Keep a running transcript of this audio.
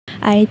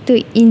I took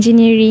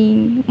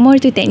engineering, more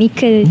to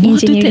technical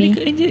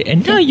engineering.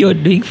 And now you're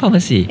doing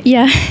pharmacy.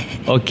 Yeah.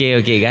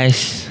 Okay,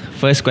 guys.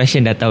 First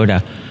question dah tahu dah.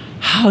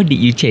 How did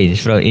you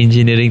change from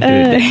engineering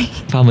to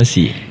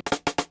pharmacy?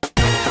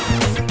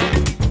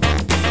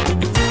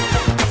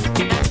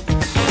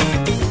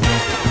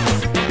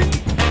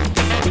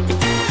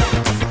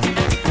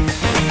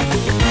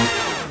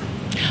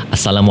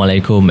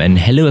 Assalamualaikum and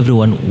hello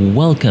everyone.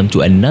 Welcome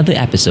to another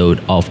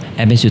episode of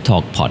MSU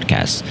Talk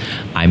podcast.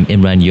 I'm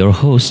Imran, your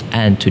host,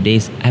 and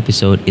today's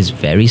episode is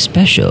very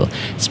special,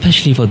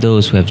 especially for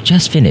those who have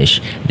just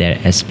finished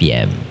their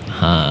SPM.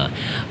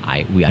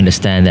 We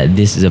understand that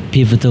this is a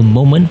pivotal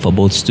moment for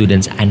both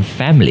students and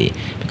family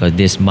because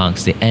this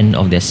marks the end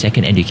of their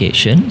secondary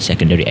education,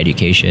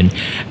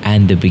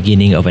 and the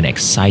beginning of an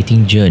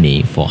exciting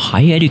journey for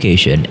higher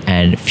education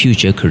and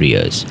future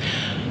careers.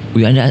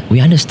 We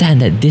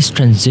understand that this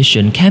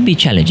transition can be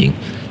challenging,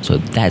 so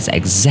that's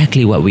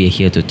exactly what we are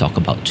here to talk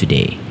about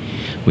today.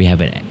 We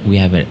have an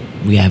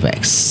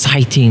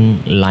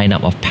exciting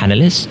lineup of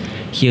panelists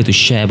here to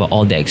share about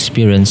all their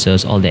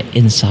experiences, all their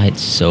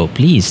insights. So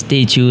please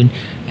stay tuned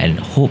and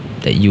hope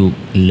that you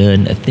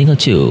learn a thing or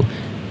two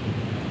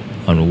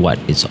on what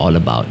it's all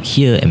about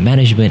here at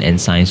Management and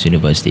Science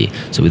University.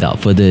 So without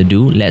further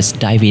ado, let's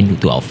dive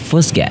into our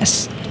first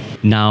guest.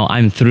 Now,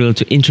 I'm thrilled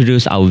to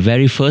introduce our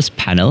very first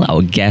panel,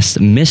 our guest,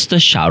 Mr.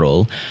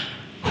 Sharul,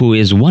 who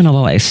is one of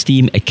our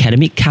esteemed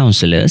academic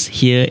counselors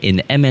here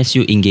in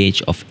MSU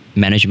Engage of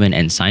Management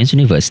and Science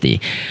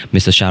University.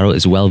 Mr. Sharul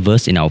is well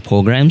versed in our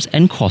programs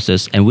and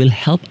courses and will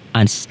help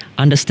us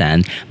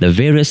understand the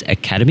various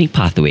academic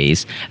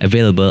pathways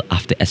available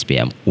after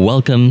SPM.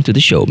 Welcome to the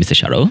show, Mr.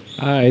 Sharul.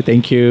 Hi,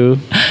 thank you.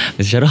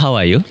 Mr. Sharul, how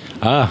are you?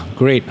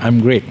 Great.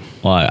 I'm great.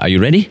 Are you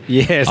ready?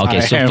 Yes,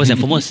 Okay, so I am. first and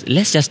foremost,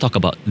 let's just talk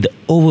about the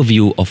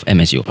overview of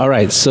MSU. All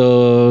right,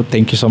 so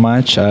thank you so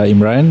much,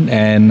 Imran,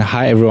 and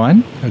hi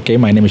everyone. Okay,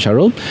 my name is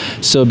Sharul.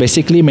 So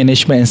basically,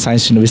 Management and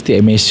Science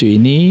University MSU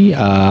ini,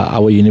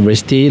 our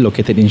university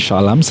located in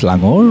Shah Alam,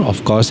 Selangor.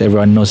 Of course,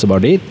 everyone knows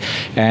about it.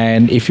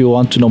 And if you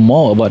want to know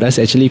more about us,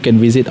 actually, you can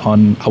visit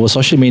on our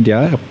social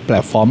media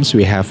platforms.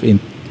 We have in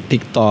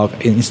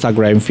TikTok,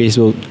 Instagram,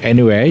 Facebook,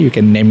 anywhere you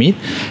can name it.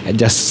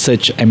 Just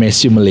search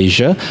MSU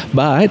Malaysia.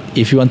 But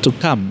if you want to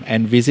come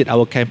and visit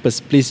our campus,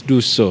 please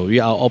do so.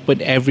 We are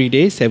open every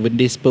day, 7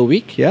 days per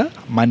week. Yeah,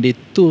 Monday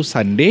to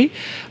Sunday.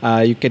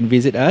 You can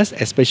visit us,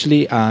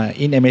 especially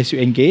in MSU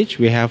Engage.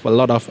 We have a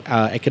lot of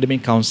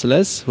academic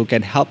counselors who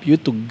can help you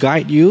to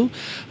guide you.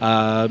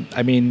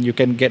 You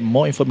can get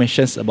more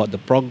information about the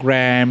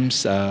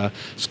programs,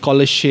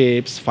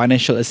 scholarships,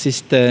 financial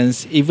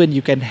assistance. Even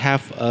you can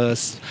have a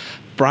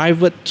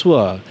private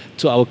tour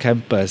to our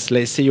campus.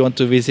 Let's say you want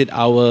to visit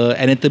our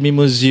anatomy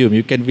museum,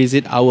 you can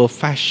visit our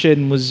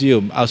fashion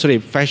museum,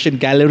 fashion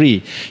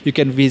gallery. You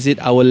can visit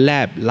our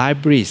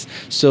libraries.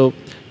 So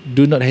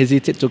do not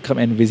hesitate to come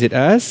and visit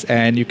us,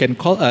 and you can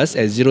call us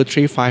at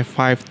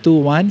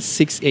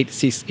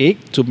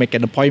 0355216868 to make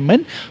an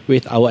appointment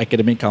with our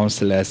academic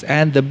counselors.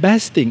 And the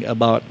best thing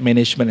about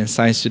Management and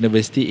Science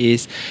University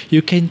is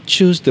you can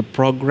choose the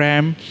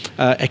program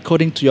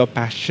according to your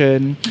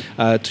passion,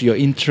 to your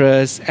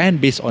interests, and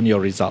based on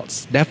your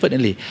results.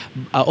 Definitely.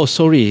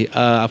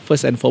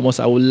 First and foremost,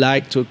 I would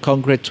like to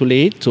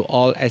congratulate to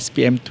all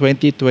SPM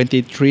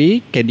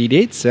 2023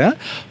 candidates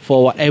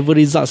for whatever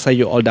results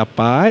you all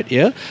dapat.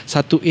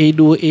 1A,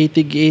 2A,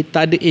 3A,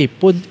 tak ada A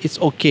pun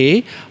it's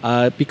okay,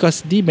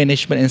 because the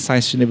Management and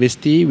Science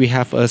University, we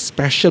have a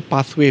special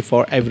pathway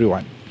for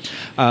everyone.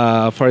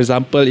 For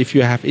example, if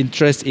you have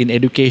interest in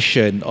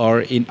education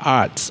or in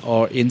arts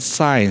or in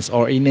science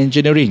or in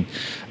engineering,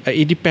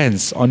 it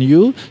depends on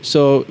you.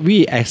 So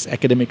we as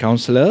academic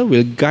counselor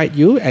will guide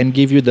you and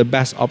give you the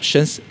best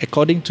options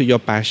according to your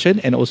passion,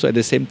 and also at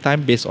the same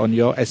time based on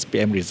your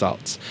SPM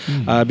results.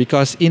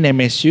 Because in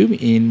MSU,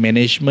 in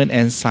Management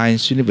and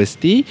Science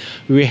University,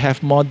 we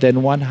have more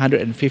than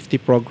 150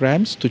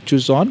 programs to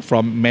choose on,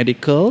 from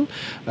medical,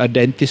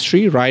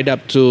 dentistry, right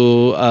up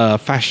to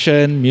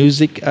fashion,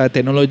 music,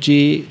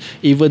 technology,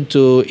 even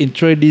to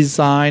interior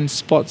design,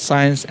 sports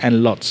science,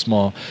 and lots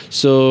more.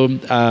 So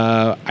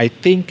I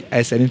think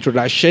as an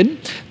introduction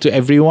to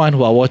everyone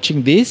who are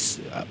watching this,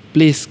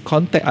 please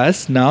contact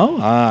us now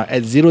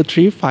at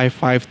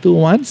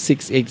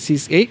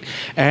 0355216868,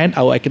 and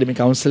our academic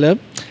counselor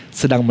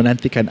sedang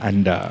menantikan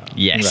anda.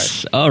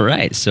 Yes. Right.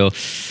 Alright. So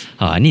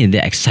ni the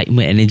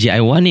excitement energy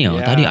I want ni.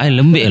 Yeah. Tadi I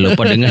lembik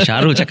lepas dengar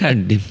Sharul cakap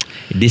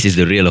this is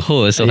the real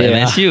host of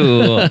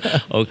MSU.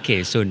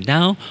 Okay, so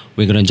now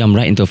we're going to jump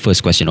right into the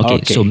first question.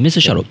 Okay. So Mr.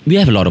 Sharul, we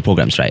have a lot of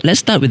programs, right?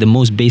 Let's start with the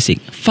most basic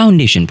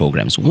foundation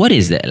programs. What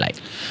is that like?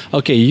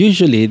 Okay,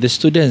 usually the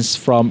students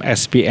from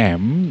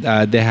SPM,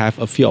 they have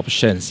a few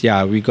options.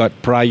 Yeah, we got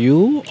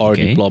Prayu or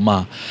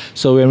diploma.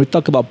 So when we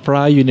talk about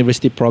Prayu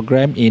University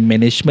program in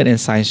Management and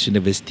Science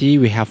University,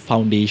 we have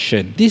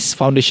foundation. This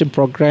foundation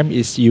program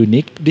is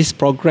unique. This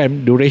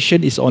program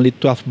duration is only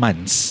 12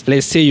 months.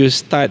 Let's say you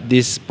start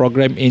this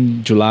program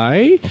in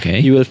July,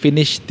 you will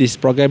finish this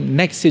program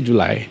next year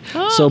July.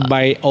 So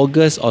by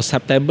August or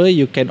September,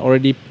 you can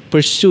already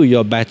pursue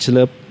your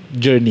bachelor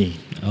journey.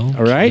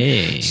 All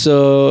right.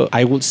 So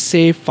I would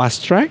say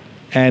fast track.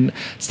 And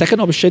second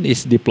option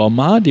is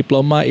diploma.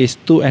 Diploma is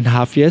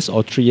 2.5 years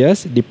or 3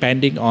 years,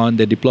 depending on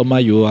the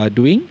diploma you are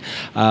doing.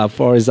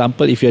 For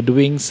example, if you're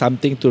doing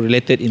something to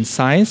related in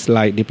science,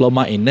 like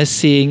diploma in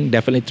nursing,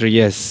 definitely 3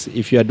 years.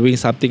 If you are doing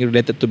something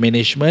related to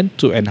management,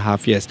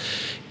 2.5 years,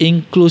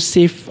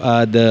 inclusive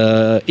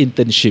the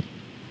internship.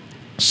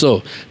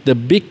 So the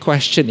big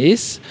question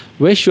is,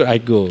 where should I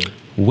go?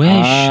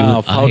 Where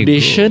should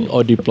foundation I go?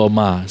 or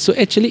diploma? So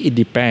actually it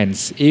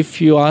depends.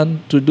 If you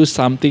want to do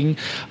something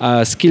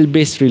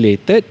skill-based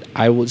related,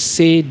 I would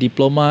say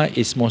diploma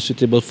is more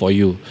suitable for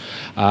you.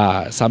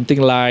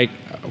 Something like,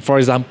 for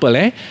example,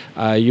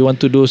 you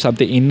want to do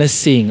something in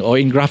nursing or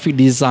in graphic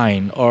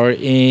design or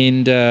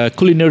in the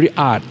culinary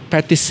art,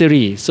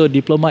 patisserie. So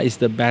diploma is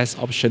the best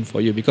option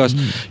for you because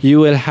you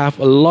will have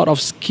a lot of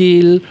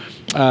skill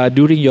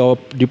during your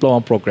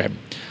diploma program.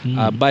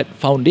 But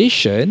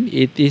foundation,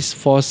 it is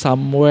for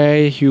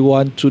somewhere you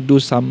want to do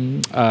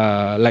some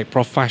like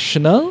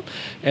professional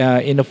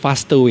in a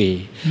faster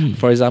way.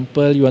 For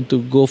example, you want to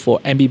go for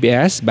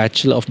MBBS,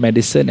 Bachelor of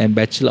Medicine and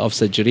Bachelor of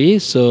Surgery.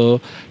 So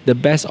the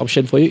best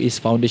option for you is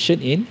foundation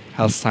in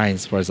health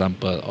science, for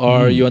example.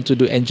 Or you want to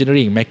do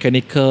engineering,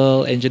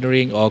 mechanical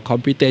engineering or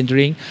computer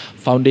engineering,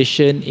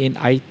 foundation in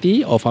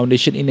IT or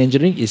foundation in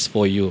engineering is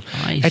for you.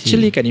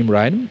 Actually, Kan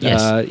Imran,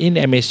 in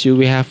MSU,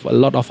 we have a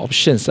lot of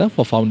options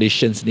for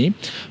foundations.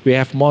 We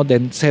have more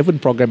than 7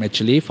 programs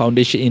actually.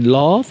 Foundation in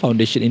law,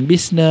 foundation in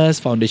business,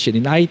 foundation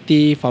in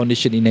IT,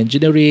 foundation in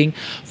engineering,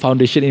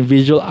 foundation in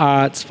visual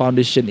arts,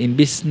 foundation in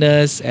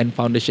business, and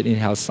foundation in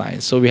health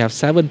science. So we have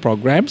 7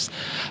 programs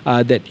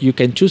that you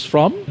can choose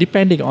from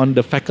depending on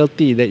the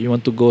faculty that you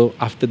want to go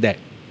after that.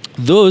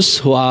 Those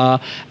who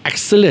are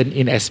excellent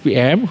in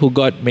SPM,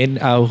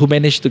 who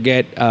managed to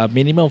get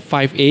minimum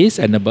 5 A's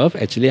and above,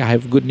 actually I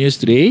have good news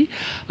today.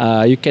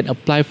 You can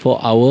apply for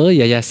our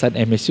Yayasan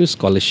MSU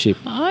scholarship.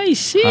 I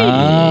see.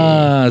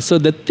 So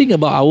the thing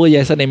about our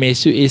Yayasan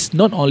MSU is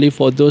not only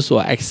for those who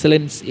are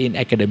excellent in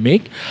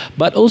academic,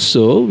 but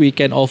also we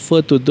can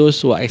offer to those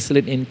who are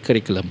excellent in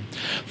curriculum.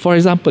 For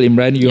example,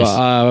 Imran, you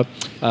are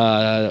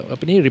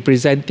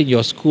representing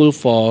your school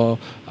for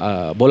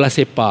bola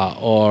sepak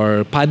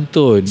or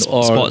pantun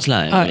or sports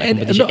lah, and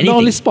not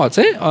only sports.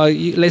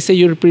 Let's say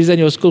you represent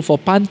your school for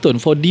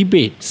pantun, for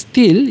debate.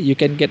 Still, you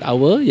can get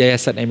our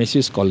Yayasan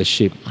MSU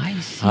scholarship. I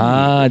see.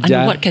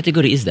 Under what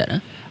category is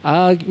that?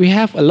 We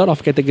have a lot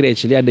of category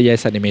actually under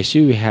Yayasan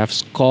MSU. We have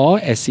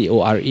SCORE,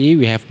 SCORE.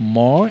 We have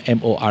MORE,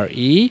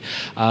 MORE.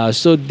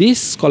 So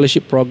this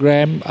scholarship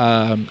program,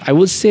 I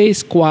would say,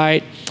 is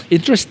quite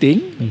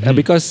interesting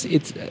because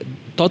it's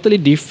totally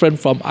different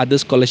from other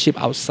scholarship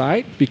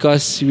outside,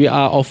 because we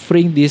are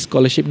offering this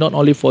scholarship not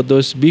only for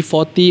those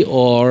B40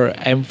 or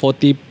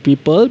M40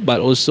 people,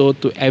 but also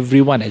to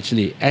everyone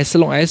actually, as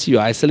long as you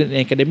are excellent in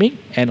academic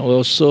and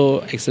also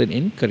excellent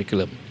in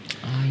curriculum.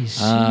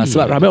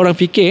 Sebab ramai orang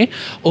fikir,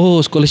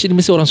 scholarship ni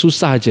mesti orang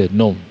susah je.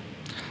 No.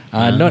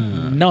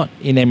 Not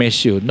in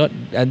MSU.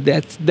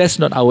 That's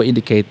not our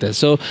indicator.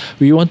 So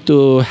we want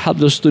to help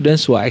those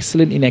students who are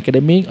excellent in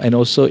academic and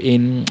also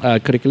in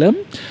curriculum.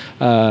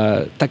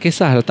 Tak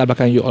kisah latar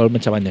belakang you all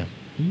macam mana.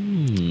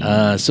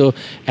 So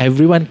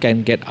everyone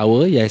can get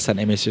our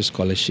Yayasan MSU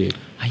scholarship.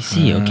 I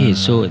see. Okay,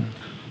 so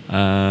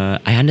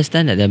I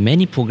understand that there are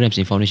many programs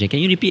in foundation. Can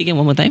you repeat again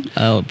one more time?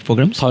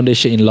 Programs?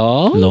 Foundation in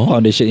law,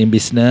 foundation in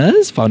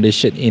business,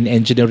 foundation in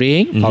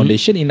engineering,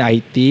 foundation in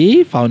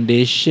IT,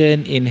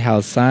 foundation in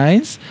health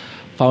science,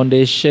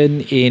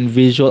 foundation in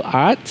visual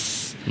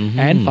arts,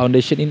 and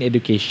foundation in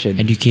education.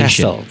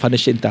 TESOL,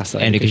 foundation in TESOL.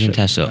 Education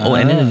TESOL.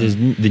 And then there's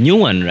the new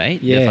one, right?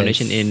 Yes. The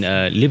foundation in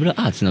liberal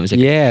arts. No,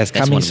 yes, that's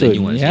coming one soon. Of the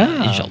new ones,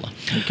 inshallah.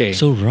 Okay.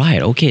 So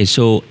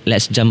so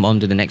let's jump on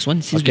to the next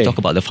one. Since we talk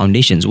about the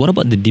foundations, what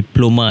about the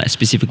diploma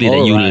specifically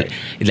that you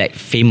like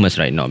famous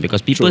right now?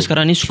 Because people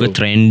sekarang ni suka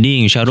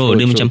trending, Syarul.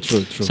 Dia macam,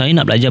 saya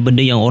nak belajar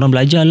benda yang orang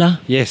belajar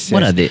lah. Yes.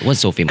 What are they? What's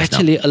so famous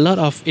Actually, now? a lot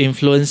of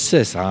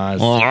influencers I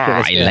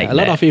like a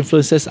lot of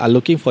influencers are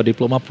looking for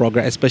diploma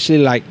program, especially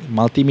like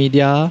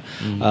multimedia,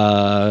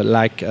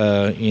 like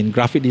in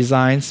graphic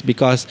designs,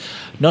 because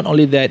not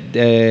only that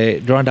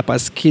diorang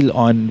dapat skill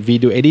on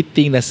video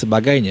editing dan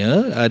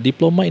sebagainya,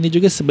 diploma ini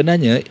juga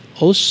sebenarnya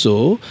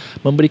also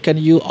memberikan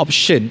you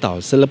option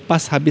tau.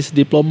 Selepas habis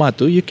diploma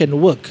tu, you can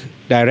work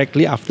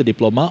directly after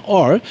diploma,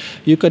 or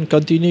you can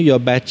continue your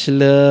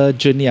bachelor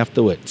journey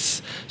afterwards.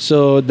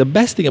 So the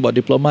best thing about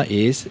diploma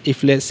is,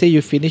 if let's say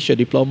you finish your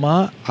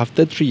diploma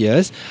after 3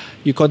 years,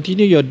 you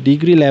continue your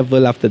degree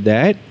level after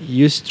that,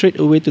 you straight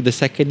away to the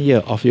second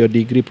year of your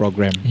degree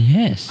program.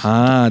 Yes.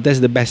 That's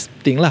the best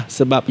thing lah.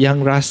 Sebab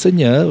yang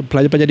rasanya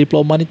pelajar-pelajar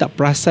diploma ni tak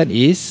perasan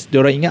is,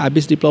 diorang ingat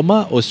habis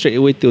diploma, straight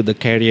away to the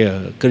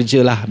career,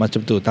 kerja lah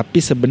macam tu.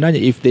 Tapi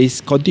sebenarnya if they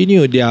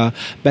continue their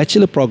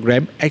bachelor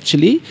program,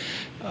 actually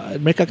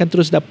mereka akan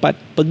terus dapat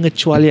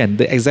pengecualian.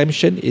 The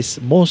exemption is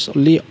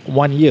mostly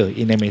 1 year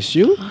in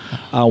MSU,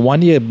 1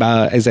 year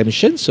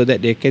exemption, so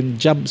that they can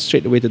jump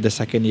straight away to the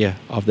second year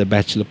of the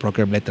bachelor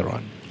program later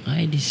on.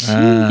 I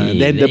see.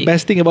 Then the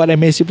best thing about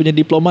MSU punya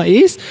diploma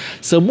is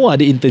semua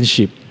ada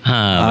internship.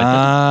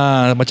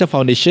 Macam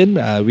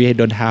foundation, we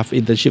don't have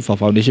internship for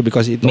foundation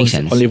because it was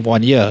only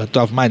 1 year,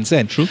 12 months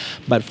kan. True.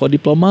 But for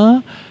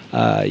diploma,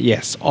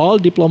 yes, all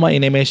diploma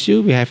in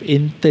MSU we have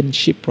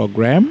internship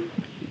program.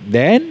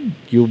 Then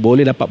you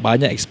boleh dapat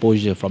banyak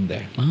exposure from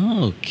there.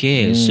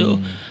 Okay. So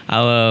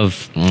our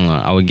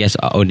guest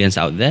audience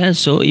out there,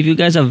 so if you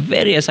guys are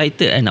very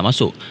excited nak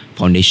masuk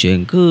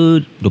foundation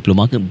ke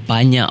diploma ke,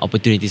 banyak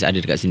opportunities ada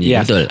dekat sini.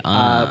 Yes. Betul.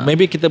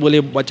 Maybe kita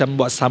boleh macam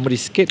buat summary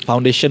sikit.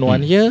 Foundation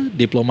 1 year,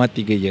 diploma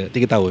 3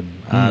 tahun.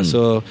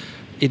 So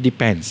it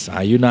depends.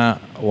 You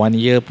nak 1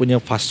 year punya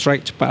fast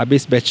track cepat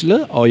habis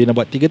bachelor, or you nak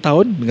buat 3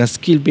 tahun dengan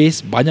skill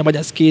base,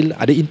 banyak-banyak skill,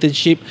 ada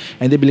internship,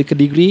 and then bila ke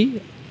degree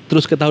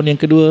terus ke tahun yang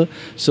kedua.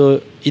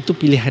 So itu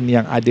pilihan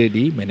yang ada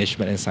di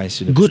Management and Science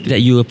University. Good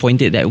that you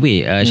pointed that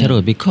way, Syarul,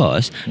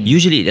 because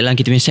usually dalam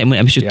kita punya segment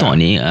MSU Talk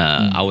ni,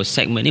 our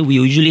segment ni, we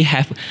usually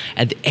have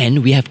at the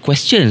end we have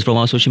questions from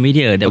our social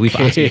media that we've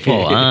asked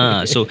before.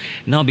 So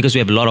now because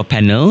we have a lot of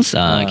panels,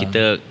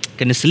 kita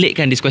kena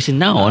selitkan this question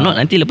now, not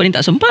nanti lepas ni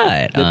tak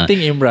sempat. The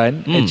thing,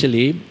 Imran,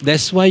 actually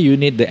that's why you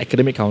need the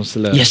academic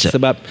counselor. Yes, sir.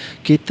 Sebab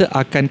kita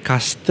akan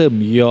custom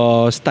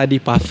your study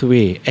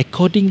pathway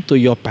according to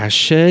your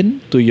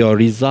passion, to your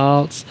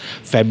results,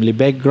 family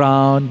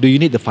background. Do you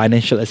need the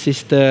financial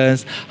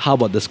assistance? How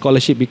about the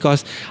scholarship?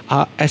 Because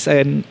as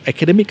an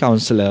academic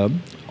counselor,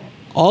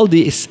 all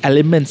these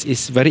elements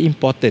is very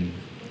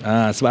important.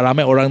 Sebab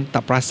ramai orang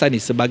tak perasan ni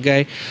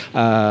sebagai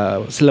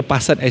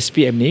selepasan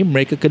SPM ni,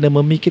 mereka kena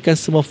memikirkan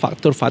semua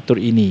faktor-faktor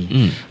ini.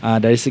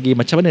 Dari segi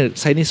macam mana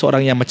saya ni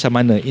seorang yang macam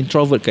mana,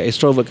 introvert ke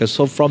extrovert ke.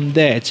 So from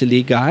there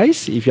actually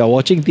guys, if you are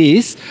watching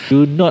this,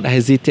 do not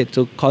hesitate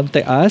to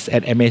contact us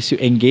at MSU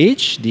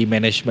Engage di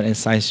Management and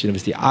Science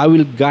University. I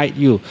will guide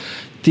you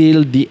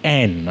till the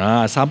end,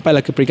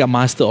 sampailah ke peringkat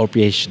master or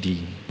PhD.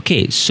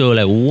 Okay, so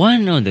like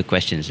one of the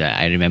questions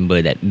I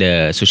remember that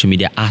the social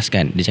media ask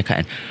kan, dia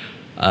cakap kan,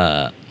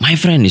 my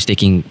friend is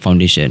taking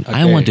foundation,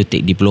 I want to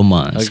take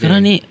diploma.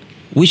 Sekarang ni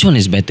which one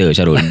is better,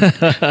 Syarul?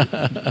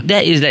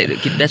 That is like,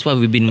 that's what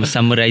we've been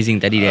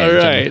summarizing tadi.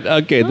 Alright,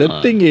 okay. The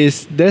thing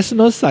is, there's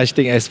no such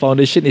thing as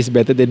foundation is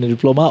better than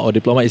diploma or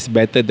diploma is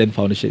better than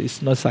foundation.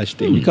 It's no such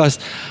thing because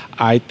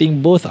I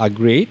think both are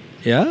great.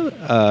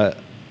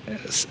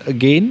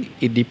 Again,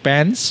 it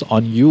depends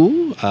on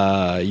you,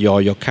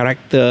 your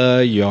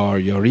character,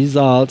 your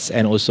results,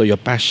 and also your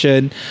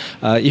passion.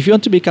 If you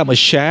want to become a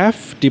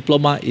chef,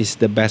 diploma is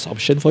the best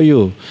option for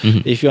you.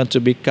 If you want to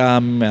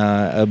become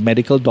a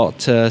medical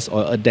doctor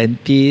or a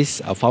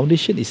dentist, a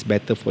foundation is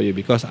better for you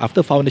because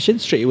after foundation,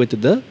 straight away to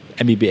the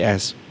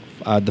MBBS.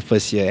 The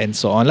first year and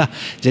so on lah.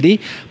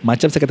 Jadi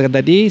macam saya katakan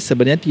tadi,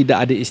 sebenarnya tidak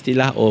ada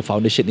istilah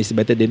foundation is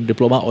better than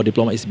diploma or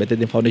diploma is better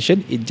than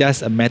foundation. It's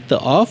just a matter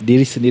of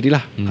diri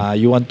sendirilah.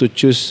 You want to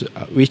choose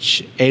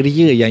which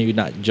area yang you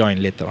nak join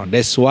later on.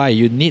 That's why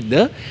you need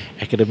the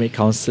academic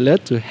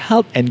counselor to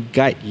help and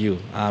guide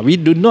you. We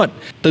do not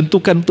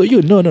tentukan untuk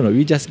you. No.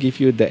 We just give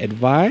you the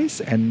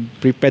advice and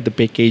prepare the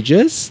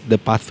packages, the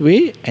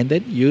pathway, and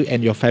then you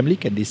and your family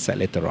can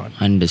decide later on.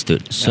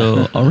 Understood.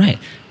 So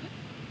alright.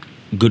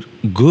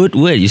 Good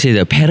word you say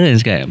the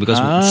parents kan,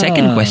 because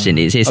second question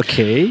it says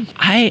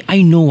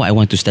I know what I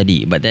want to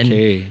study, but then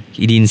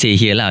he didn't say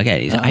here lah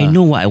kan. I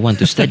know what I want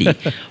to study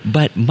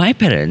but my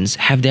parents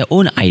have their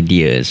own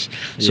ideas,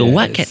 so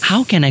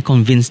how can I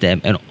convince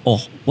them, and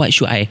what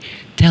should I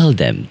tell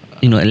them,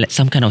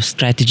 some kind of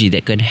strategy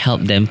that can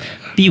help them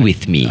be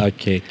with me.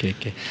 Okay.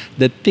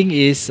 The thing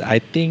is, I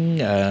think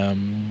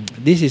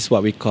this is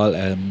what we call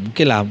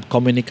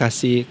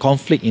komunikasi,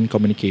 conflict in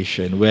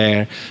communication,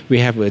 where we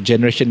have a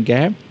generation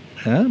gap.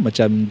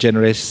 Macam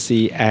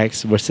generasi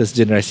X versus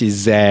generasi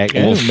Z,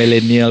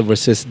 millennial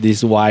versus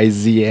this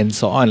YZ and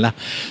so on lah.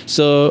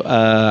 So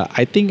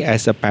I think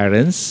as a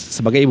parents,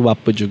 sebagai ibu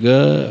bapa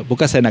juga,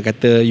 bukan saya nak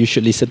kata you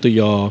should listen to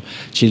your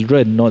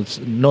children,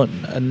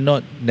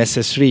 not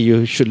necessary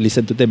you should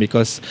listen to them,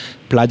 because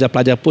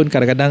pelajar-pelajar pun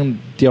kadang-kadang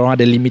dia orang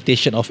ada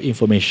limitation of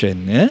information,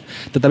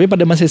 tetapi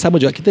pada masa yang sama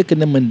juga kita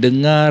kena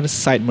mendengar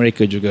side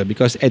mereka juga,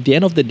 because at the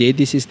end of the day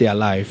this is their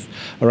life.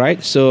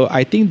 Alright, so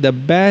I think the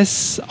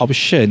best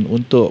option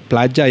untuk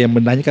pelajar yang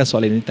menanyakan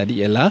soalan ini tadi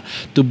ialah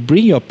to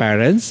bring your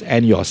parents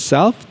and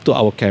yourself to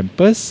our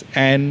campus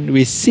and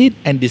we sit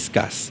and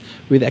discuss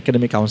with the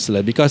academic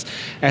counselor, because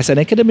as an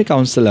academic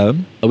counselor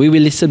we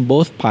will listen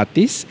both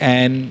parties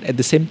and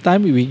at the same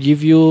time we will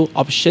give you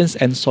options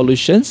and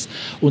solutions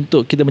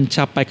untuk kita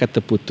mencapai kata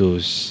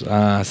putus.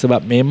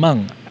 Sebab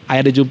memang I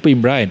ada jumpa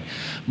Imran,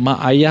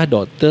 mak ayah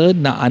doktor,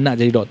 nak anak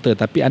jadi doktor,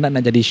 tapi anak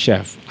nak jadi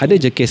chef. Ada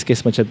je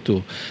kes-kes macam tu.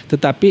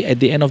 Tetapi at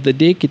the end of the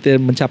day kita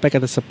mencapai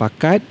kata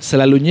sepakat.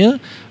 Selalunya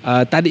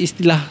tak ada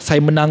istilah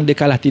saya menang dia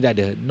kalah, tidak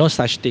ada. No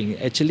such thing.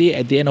 Actually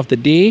at the end of the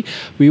day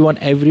we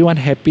want everyone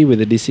happy with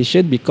the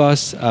decision,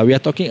 because we are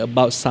talking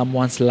about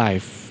someone's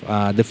life.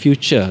 the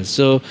future.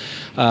 So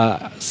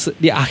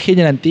di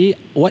akhirnya nanti,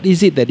 what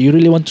is it that you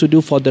really want to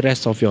do for the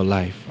rest of your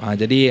life?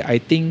 Jadi I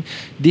think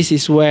this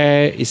is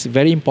where it's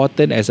very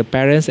important as a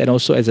parents and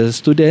also as a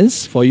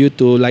students for you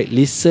to like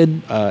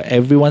listen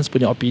everyone's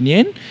punya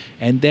opinion,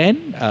 and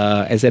then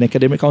as an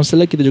academic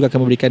counselor kita juga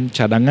akan memberikan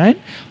cadangan.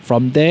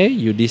 From there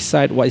you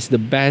decide what is the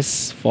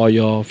best for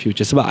your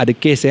future. Sebab ada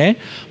case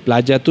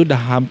pelajar tu dah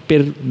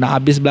hampir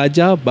nak habis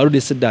belajar baru dia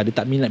sedar dia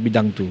tak minat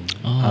bidang tu.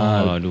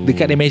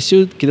 Dekat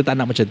MSU kita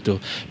tak nak macam tu,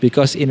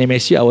 because in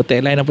MSU our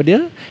tagline apa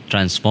dia?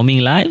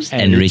 Transforming lives,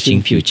 enriching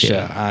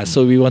future.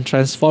 So we want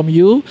transform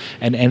you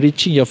and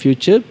enriching your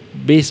future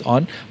based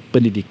on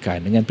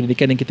pendidikan. Dengan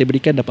pendidikan yang kita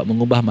berikan dapat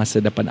mengubah masa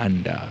depan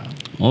anda.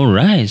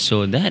 Alright,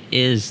 so that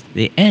is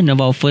the end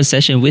of our first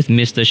session with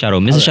Mr.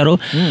 Shahrul. Mr.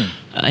 Shahrul,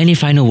 any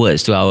final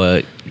words to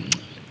our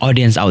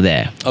audience out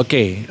there?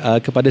 Okay,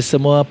 kepada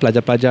semua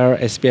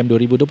pelajar-pelajar SPM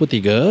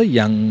 2023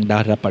 yang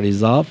dah dapat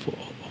result,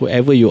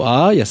 whoever you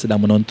are yang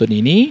sedang menonton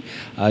ini,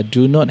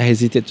 do not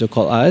hesitate to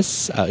call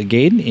us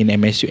again in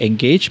MSU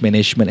Engage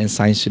Management and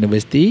Science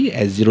University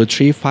at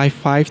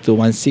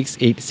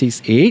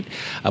 0355216868.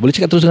 Boleh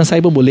cakap terus dengan saya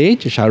pun boleh,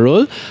 Cik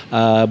Shahrul.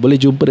 Boleh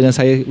jumpa dengan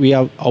saya. We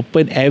are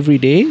open every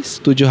day,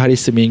 7 hari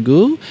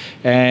seminggu,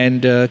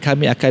 and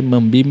kami akan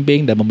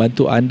membimbing dan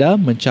membantu anda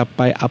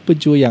mencapai apa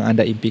jua yang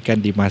anda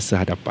impikan di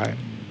masa hadapan.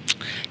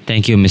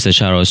 Thank you, Mr.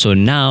 Shahrul. So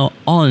now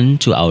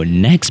on to our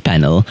next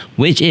panel,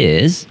 which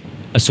is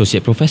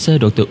Associate Professor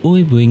Dr.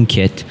 Ooi Boon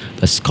Kiat,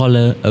 a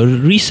scholar, a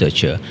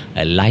researcher,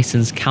 a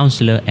licensed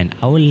counsellor, and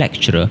our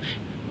lecturer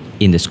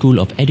in the School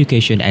of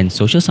Education and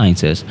Social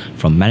Sciences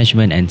from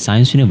Management and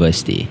Science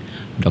University.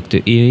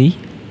 Dr. Ooi,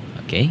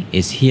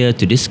 is here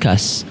to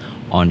discuss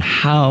on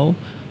how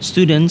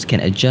students can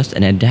adjust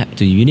and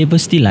adapt to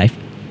university life,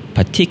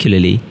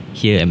 particularly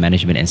here at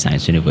Management and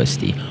Science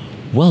University.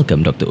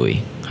 Welcome, Dr.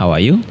 Ooi. How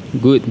are you?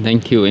 Good,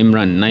 thank you,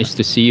 Imran. Nice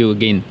to see you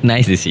again.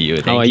 Nice to see you.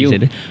 How are you?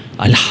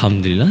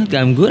 Alhamdulillah,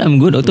 I'm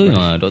good, Dr.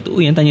 Dr.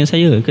 Ooi yang tanya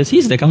saya, because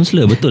he's the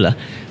counsellor, betul lah.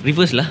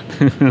 Reverse lah.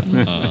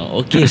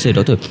 Okay, so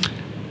Dr.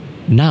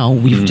 Now,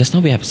 just now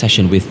we have a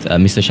session with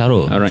Mr.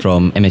 Shahrul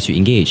from MSU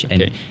Engage,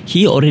 and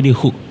he already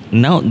hooked.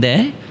 Now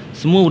there,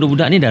 semua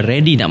budak-budak ni dah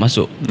ready nak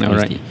masuk.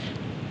 Alright.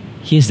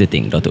 Here's the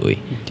thing, Dr.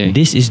 Ooi.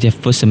 This is their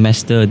first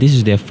semester, this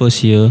is their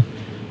first year.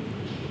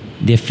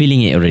 They're feeling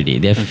it already.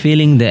 They're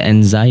feeling the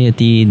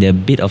anxiety, the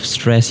bit of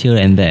stress here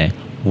and there.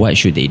 What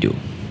should they do?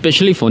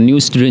 Especially for new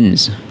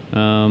students,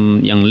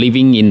 yang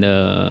living in the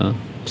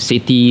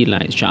city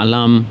like Shah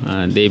Alam,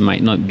 they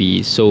might not be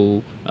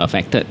so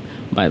affected.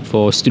 But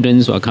for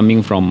students who are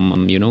coming from,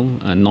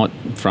 not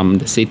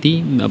from the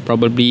city,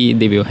 probably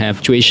they will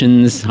have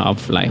situations of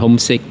like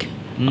homesick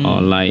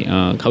or like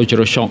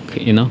cultural shock,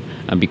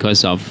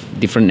 because of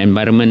different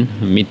environment,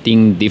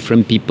 meeting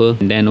different people.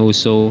 And then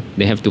also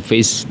they have to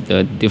face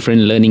the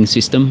different learning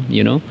system,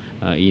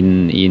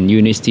 in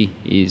university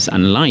is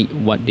unlike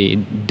what they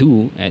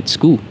do at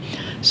school.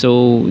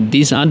 So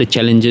these are the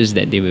challenges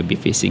that they will be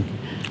facing.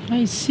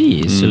 I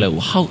see. So like,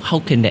 how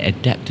can they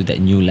adapt to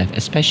that new life,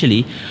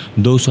 especially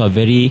those who are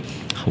very,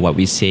 what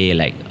we say,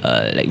 like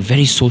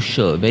very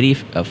social, very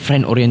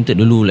friend oriented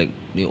dulu, like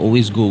they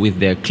always go with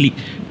their clique.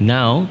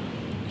 Now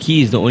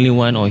he is the only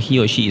one, or he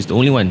or she is the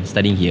only one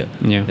studying here.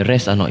 The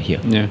rest are not here.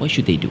 What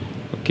should they do?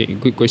 Okay,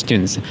 good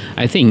questions.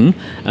 I think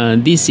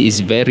this is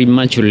very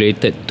much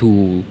related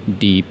to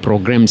the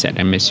programs at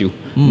MSU,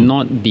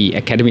 not the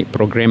academic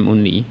program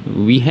only.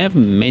 We have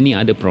many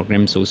other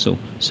programs also.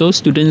 So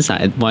students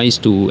are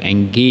advised to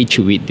engage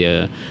with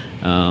the,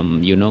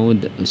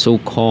 the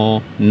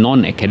so-called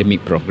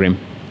non-academic program.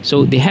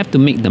 So they have to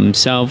make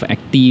themselves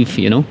active,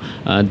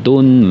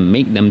 don't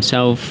make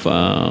themselves,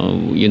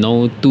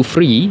 too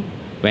free.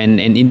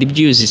 When an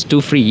individual is too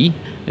free,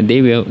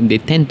 they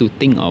tend to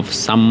think of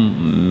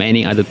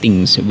many other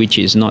things which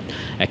is not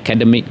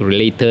academic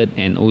related,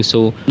 and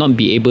also not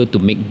be able to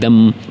make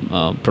them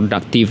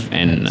productive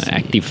and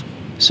active.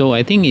 So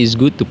I think it's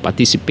good to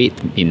participate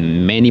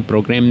in many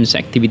programs,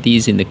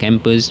 activities in the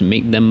campus,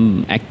 make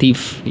them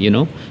active,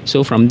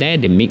 So from there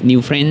they make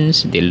new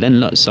friends, they learn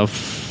lots of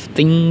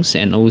things,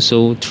 and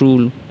also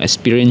through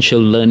experiential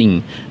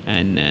learning,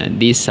 and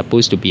this is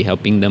supposed to be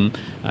helping them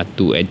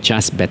to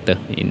adjust better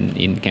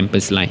in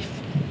campus life.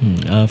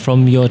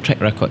 From your track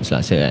records,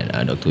 Dr.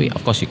 Ooi,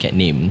 of course you can't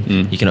name,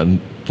 you cannot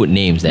put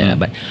names there,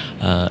 but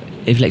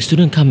if like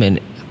students come and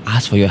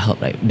ask for your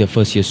help, like the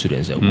first year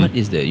students, what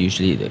is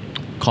usually the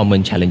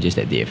common challenges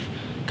that they've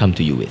come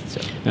to you with? So?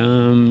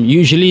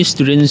 Usually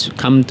students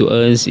come to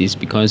us is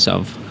because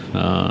of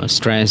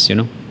stress,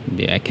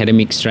 the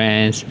academic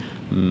stress,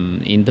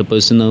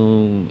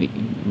 interpersonal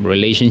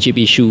relationship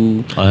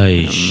issue.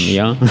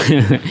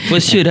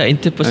 First year that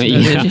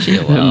interpersonal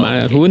relationship.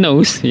 Wow, who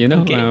knows?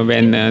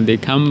 When they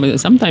come,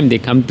 sometimes they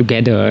come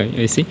together.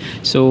 You see,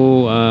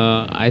 so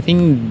I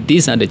think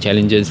these are the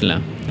challenges, lah.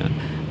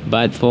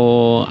 But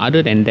for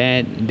other than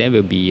that, there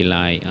will be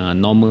like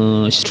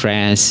normal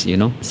stress.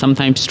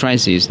 Sometimes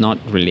stress is not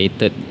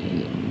related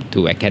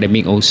to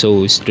academic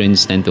also,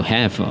 students tend to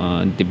have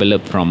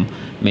developed from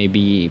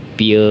maybe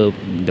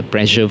the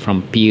pressure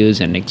from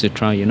peers and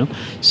etc.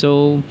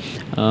 So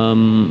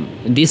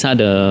these are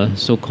the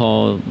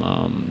so-called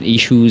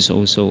issues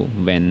also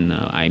when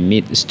I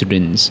meet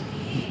students.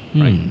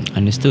 Right.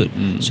 Understood.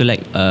 So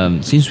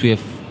since we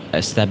have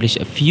established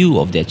a few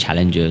of their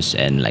challenges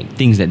and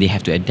things that they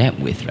have to adapt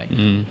with, right?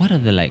 What are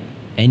the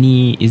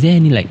is there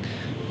any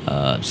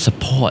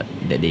support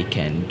that they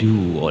can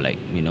do or that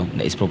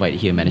is provided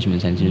here,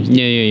 management science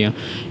university? Yeah.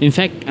 In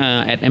fact,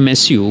 at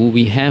MSU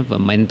we have a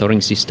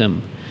mentoring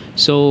system.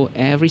 So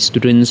every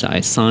students are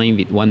assigned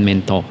with one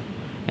mentor,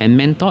 and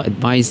mentor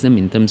advise them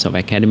in terms of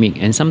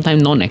academic and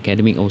sometimes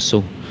non-academic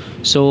also.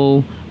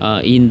 So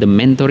in the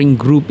mentoring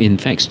group, in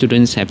fact,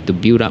 students have to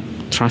build up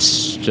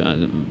trust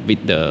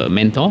with the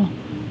mentor,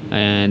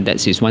 and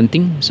that is one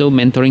thing. So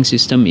mentoring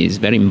system is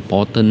very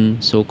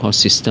important, so-called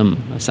system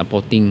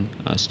supporting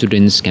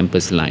students'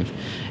 campus life.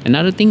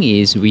 Another thing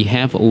is we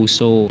have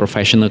also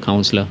professional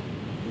counselor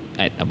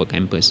at our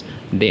campus.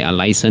 They are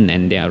licensed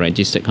and they are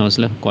registered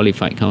counselor,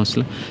 qualified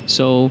counselor.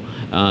 So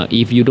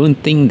if you don't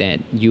think that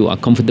you are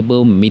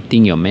comfortable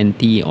meeting your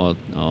mentee or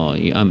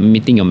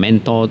meeting your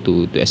mentor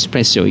to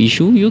express your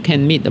issue, you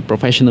can meet a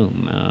professional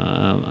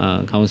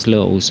counselor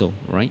also,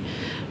 right?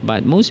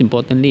 But most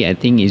importantly, I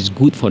think it's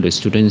good for the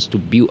students to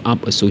build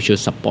up a social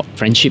support,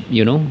 friendship,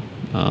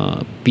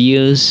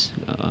 peers,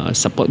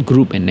 support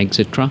group and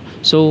etc.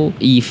 So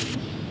if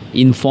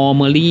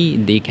informally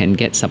they can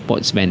get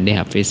supports when they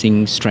are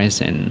facing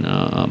stress and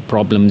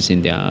problems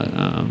in their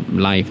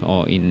life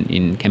or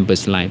in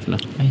campus life.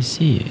 I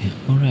see.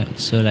 All right.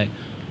 So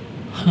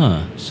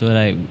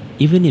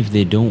even if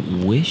they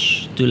don't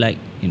wish to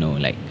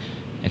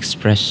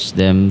express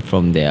them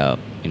from their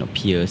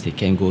peers, they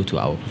can go to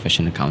our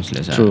professional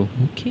counselors. True.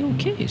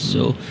 Okay.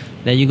 So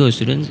there you go,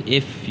 students.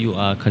 If you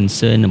are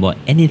concerned about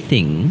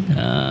anything,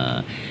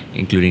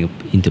 including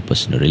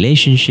interpersonal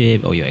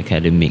relationship or your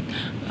academic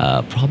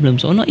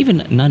problems, or not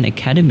even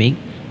non-academic,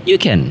 you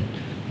can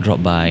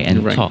drop by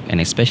and talk.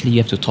 And especially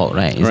you have to talk,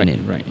 right? Isn't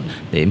it? Right.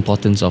 The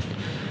importance of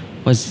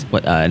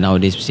what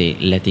nowadays we say,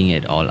 letting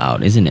it all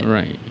out, isn't it?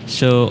 Right.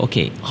 So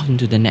okay, on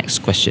to the next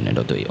question,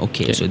 Dr. A.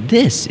 Okay, so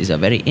this is a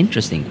very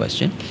interesting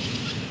question.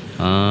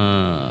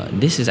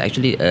 This is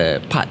actually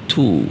part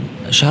 2.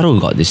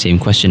 Shahrul got the same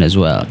question as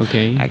well.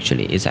 Okay.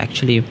 It's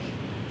actually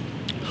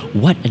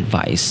what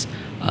advice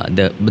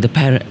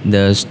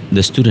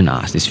the student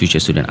asked, this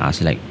future student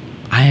asked,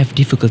 I have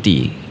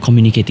difficulty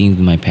communicating with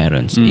my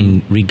parents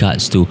in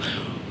regards to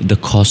the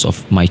cause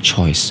of my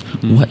choice.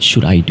 What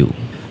should I do?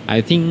 I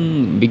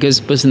think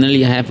because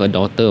personally I have a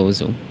daughter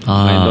also.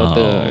 My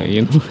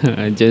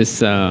daughter,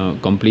 just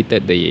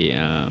completed the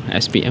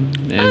SPM.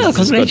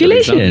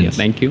 Congratulations! Yeah,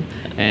 thank you.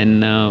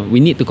 And we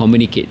need to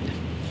communicate.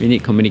 We need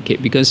to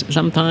communicate because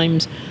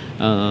sometimes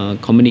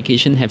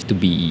communication have to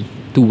be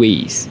 2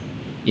 ways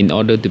in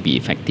order to be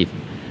effective.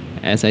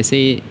 As I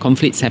say,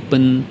 conflicts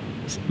happen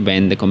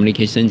when the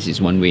communication is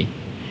one way.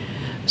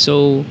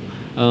 So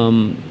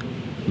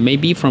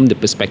maybe from the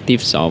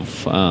perspectives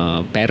of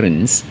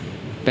parents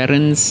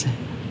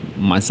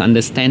must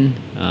understand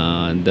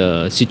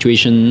the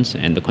situations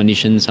and the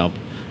conditions of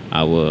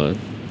our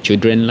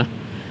children,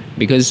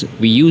 because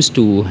we used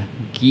to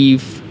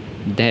give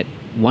that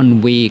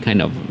one way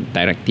kind of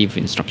directive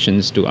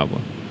instructions to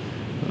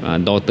our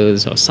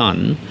daughters or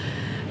son,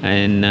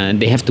 and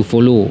they have to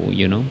follow,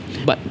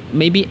 but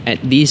maybe at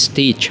this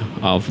stage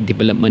of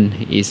development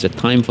is the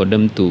time for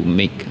them to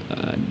make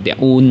their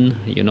own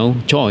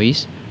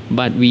choice.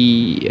 But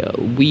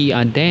we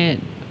are there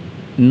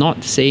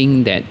not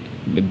saying that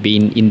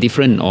being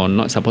indifferent or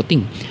not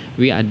supporting.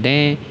 We are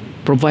there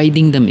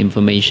providing them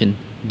information,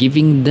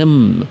 giving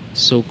them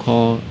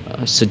so-called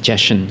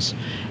suggestions,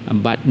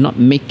 but not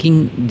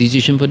making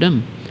decision for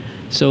them.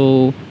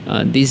 So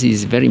this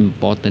is very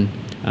important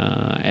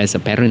as a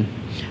parent.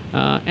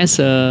 As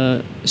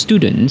a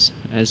students,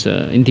 as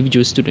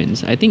individual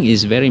students, I think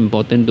it's very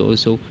important to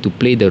also to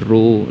play the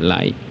role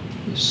like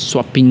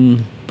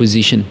swapping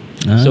position.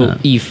 So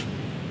if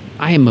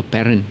I am a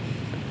parent,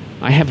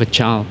 I have a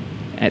child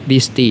at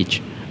this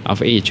stage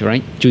of age,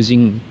 right?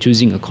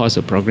 Choosing a course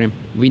or program.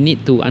 We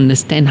need to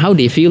understand how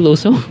they feel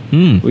also.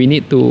 We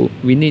need to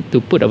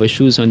put our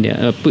shoes on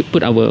their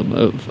put our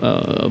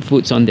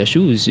foots on their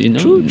shoes,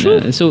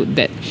 True.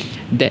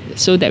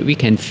 so that we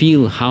can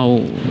feel how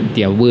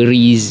their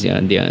worries,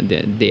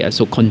 they are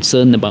so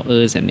concerned about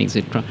us and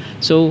etc.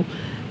 So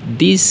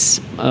this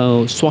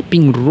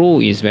swapping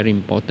role is very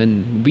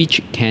important,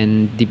 which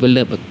can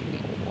develop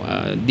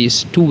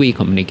this two-way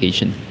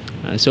communication.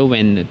 So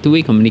when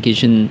two-way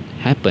communication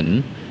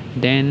happen,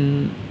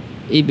 then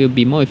it will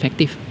be more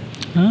effective.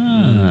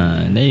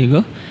 There you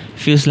go.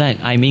 Feels like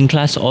I'm in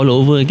class all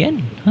over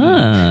again.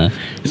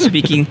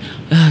 Speaking,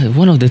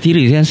 one of the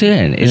theories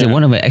is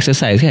one of the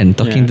exercise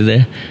talking to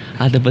the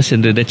other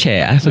person to the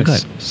chair. I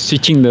forgot.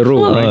 Switching the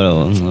role.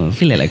 Right?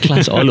 Feel like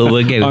class all over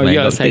again. Oh,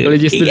 you're a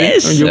psychology student?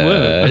 Yes. You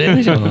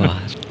were.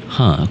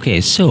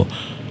 Okay, so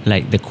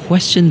like the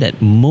question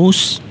that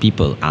most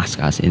people ask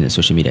us in the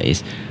social media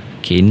is,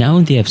 Okay, now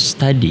they have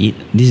studied.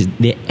 This is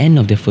the end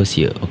of their first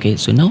year. Okay,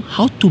 so now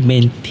how to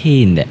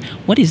maintain that?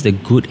 What is the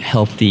good,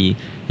 healthy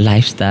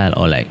lifestyle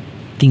or like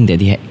thing that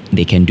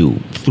they can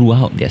do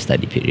throughout their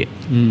study period?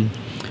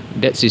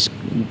 That's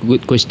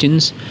good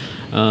questions.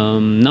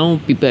 Now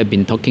people have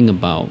been talking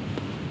about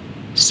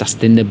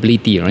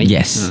sustainability, right?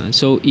 Yes.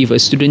 So if a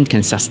student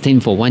can sustain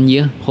for 1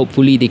 year,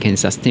 hopefully they can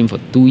sustain for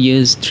 2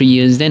 years, 3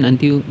 years, then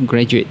until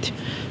graduate.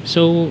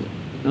 So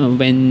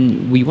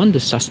when we want to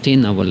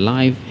sustain our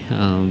life,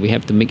 we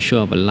have to make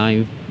sure our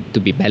life to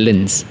be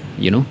balanced,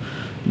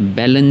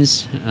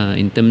 balance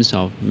in terms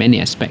of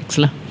many aspects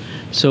lah.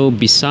 So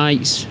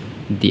besides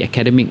the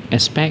academic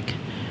aspect,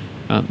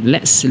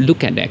 let's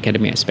look at the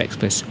academic aspects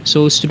first.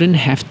 So students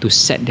have to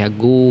set their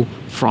goal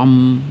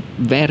from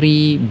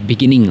very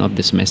beginning of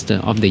the semester,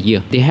 of the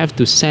year. They have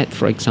to set,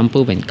 for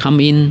example, when come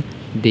in,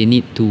 they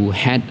need to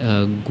have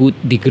a good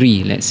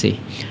degree, let's say.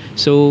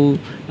 So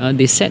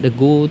they set a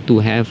goal to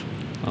have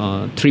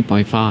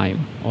 3.5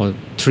 or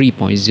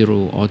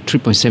 3.0 or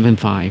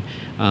 3.75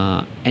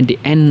 at the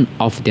end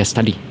of their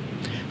study,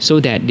 so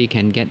that they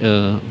can get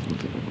a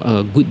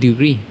good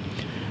degree.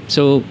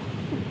 So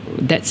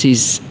that's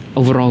his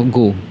overall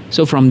goal.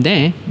 So from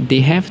there, they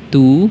have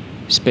to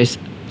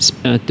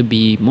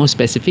be more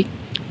specific,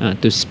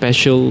 to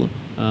special,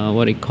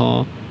 what they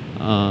call,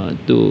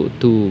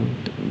 to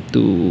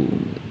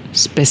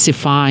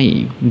specify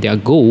their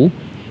goal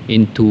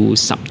into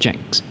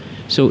subjects.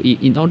 So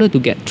in order to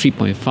get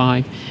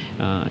 3.5,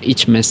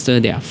 each semester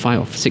there are 5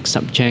 or 6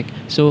 subjects.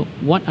 So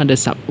what are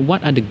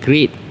the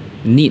grade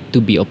need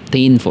to be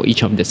obtained for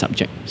each of the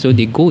subject? So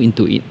they go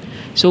into it.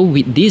 So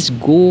with this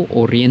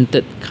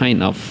goal-oriented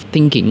kind of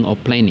thinking or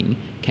planning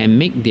can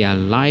make their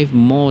life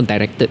more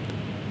directed,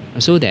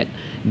 so that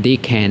they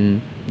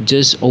can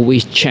just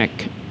always check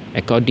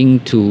according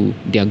to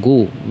their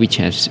goal which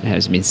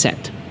has been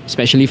set,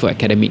 especially for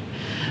academic.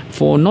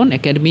 For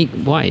non-academic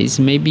wise,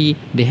 maybe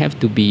they have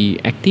to be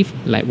active,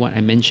 like what I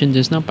mentioned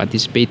just now,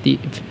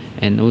 participative,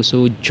 and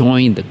also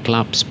join the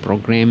clubs,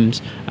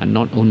 programs, and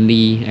not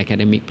only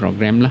academic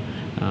program lah.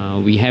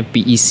 We have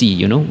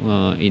PEC,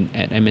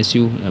 at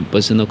MSU,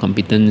 personal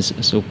competence,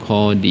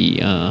 so-called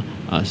the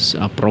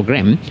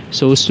program.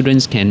 So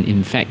students can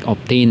in fact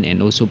obtain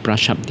and also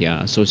brush up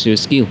their social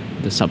skill,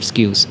 the soft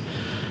skills.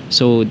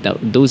 So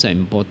those are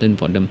important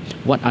for them.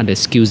 What are the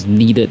skills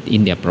needed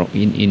in their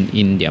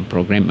in their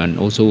program, and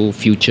also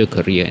future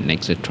career and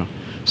etc.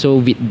 So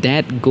with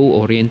that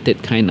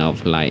goal-oriented kind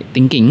of like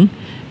thinking,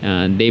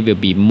 they will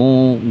be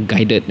more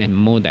guided and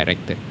more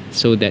directed.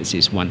 So that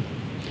is one.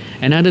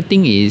 Another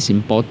thing is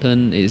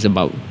important is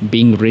about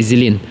being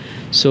resilient.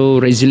 So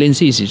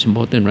resiliency is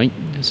important, right?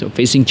 So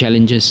facing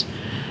challenges.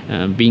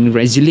 Being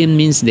resilient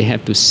means they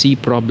have to see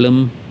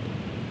problem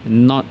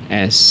not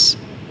as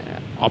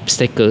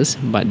obstacles,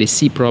 but they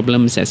see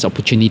problems as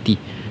opportunity.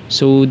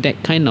 So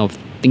that kind of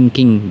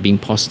thinking, being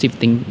positive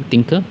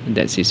thinker,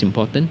 that is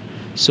important.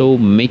 So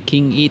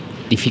making it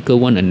difficult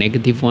one, a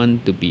negative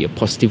one, to be a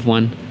positive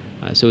one,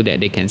 so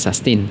that they can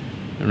sustain.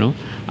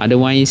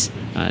 Otherwise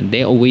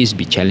there always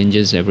be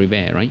challenges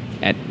everywhere, right?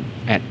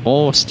 At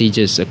all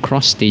stages,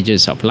 across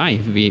stages of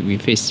life, we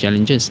face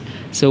challenges.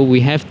 So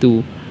we have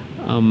to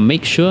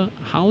make sure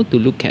how to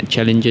look at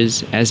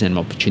challenges as an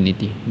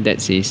opportunity.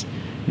 That is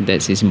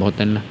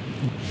important lah.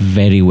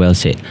 Very well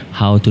said.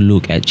 How to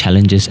look at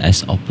challenges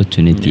as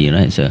opportunity,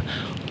 right? So,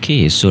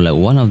 okay, so like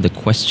one of the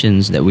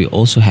questions that we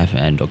also have,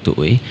 and Dr.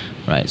 Uy,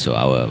 right? So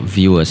our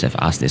viewers have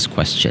asked this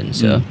question.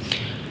 So,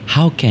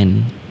 how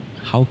can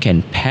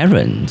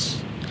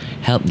parents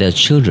help their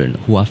children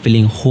who are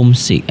feeling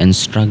homesick and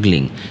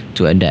struggling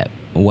to adapt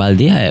while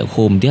they are at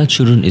home? Their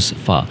children is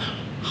far.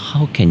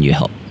 How can you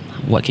help?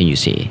 What can you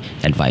say?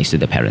 Advice to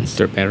the parents.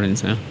 To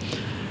parents, huh?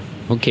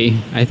 Okay,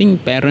 I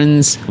think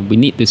parents, we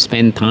need to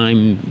spend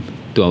time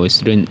to our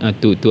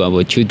to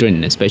our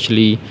children,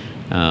 especially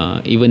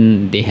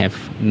even they have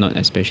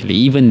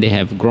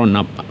grown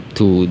up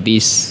to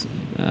this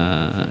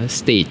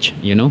stage.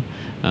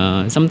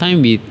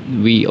 Sometimes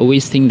we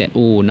always think that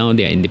now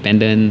they are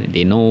independent,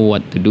 they know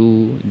what to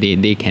do,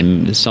 they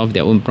can solve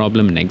their own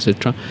problem and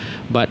etc.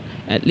 But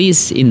at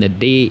least in the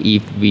day,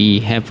 if we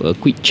have a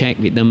quick check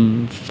with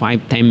them,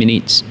 5-10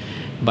 minutes.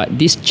 But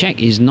this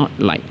check is not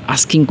like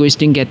asking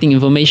question, getting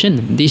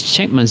information. This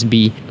check must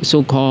be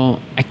so-called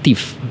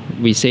active.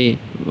 We say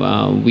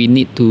we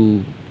need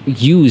to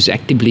use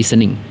active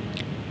listening.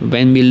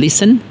 When we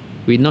listen,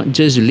 we not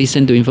just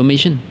listen to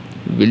information.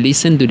 We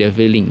listen to their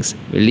feelings.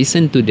 We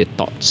listen to their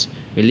thoughts.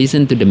 We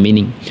listen to the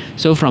meaning.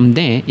 So from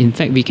there, in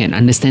fact, we can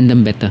understand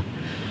them better.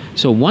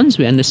 So once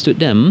we understood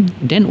them,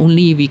 then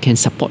only we can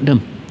support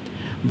them.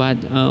 But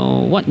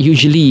what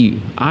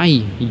usually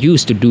I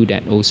used to do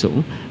that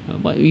also.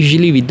 What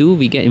usually we do,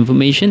 we get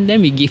information,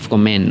 then we give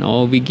comment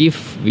or we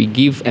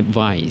give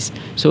advice.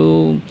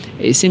 So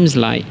it seems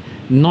like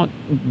not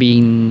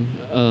being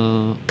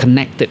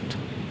connected.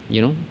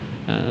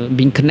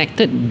 Being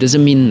connected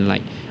doesn't mean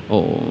like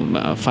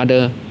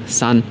father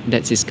son,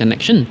 that's his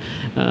connection.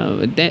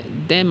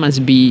 There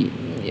must be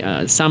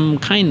some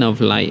kind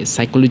of like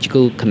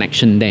psychological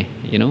connection there,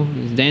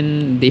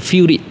 then they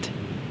feel it.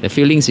 The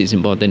feelings is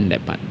important,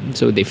 that part.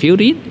 So they feel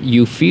it,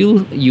 you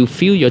feel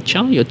your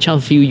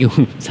child feel you,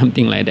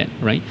 something like that,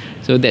 right?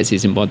 So that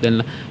is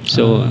important.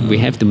 So we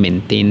have to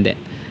maintain that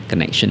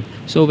connection.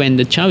 So when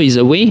the child is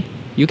away,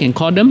 you can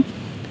call them,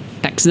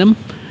 text them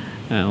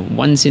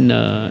once in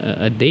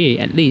a day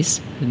at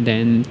least,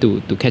 then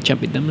to catch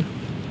up with them.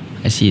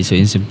 I see. So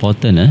it's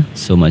important.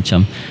 So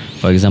macam,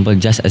 for example,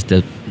 just as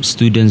the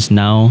students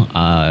now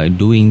are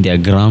doing their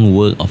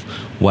groundwork of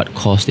what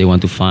course they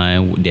want to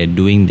find, they're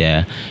doing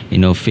their,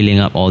 filling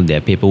up all their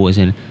paperwork,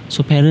 and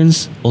so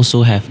parents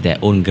also have their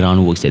own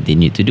groundworks that they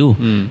need to do,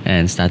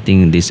 and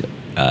starting this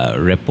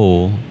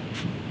rapport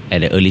at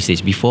the early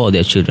stage before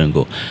their children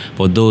go.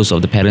 For those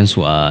of the parents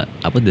who are,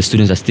 the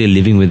students are still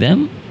living with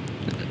them,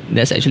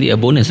 that's actually a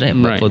bonus, right?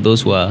 But for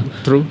those who are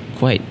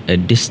quite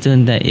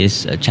distant, that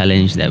is a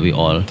challenge that we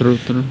all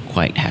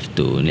quite have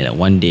to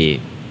one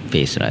day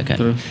face,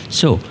 right?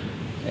 So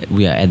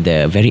we are at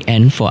the very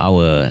end for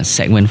our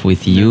segment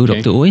with you,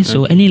 Dr. Ooi.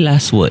 So any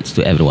last words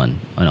to everyone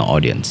on our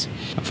audience?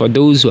 For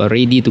those who are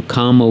ready to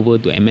come over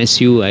to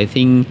MSU, I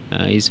think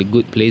it's a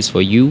good place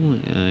for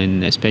you,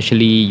 and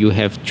especially you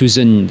have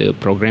chosen the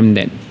program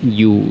that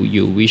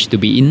you wish to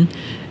be in.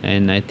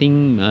 And I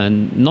think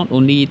not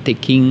only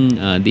taking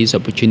this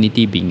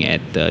opportunity being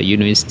at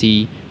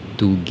university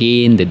to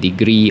gain the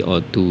degree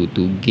or to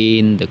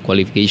gain the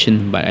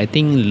qualification, but I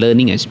think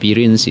learning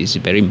experience is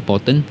very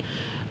important.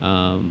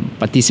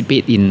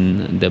 Participate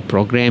in the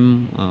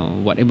program,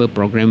 whatever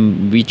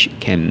program which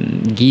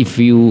can give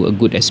you a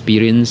good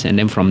experience, and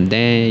then from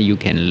there you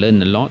can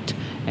learn a lot.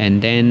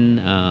 And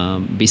then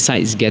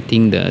besides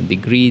getting the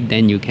degree,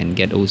 then you can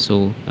get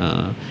also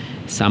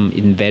some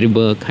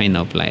invaluable kind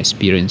of like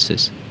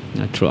experiences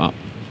throughout.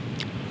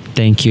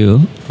 Thank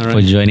you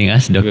for joining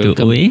us, Dr.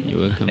 Ooi. You're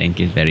welcome. Thank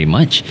you very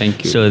much.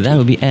 Thank you. So that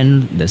will be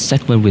end the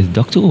segment with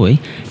Dr. Ooi.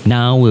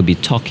 Now we'll be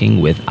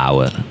talking with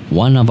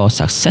one of our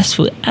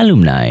successful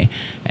alumni,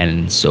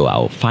 and so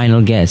our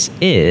final guest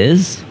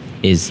is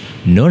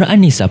Nur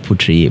Anissa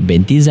Putri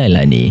binti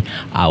Zailani,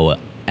 our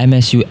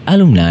MSU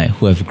alumni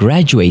who have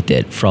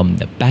graduated from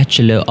the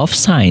Bachelor of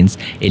Science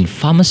in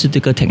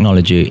Pharmaceutical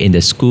Technology in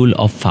the School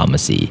of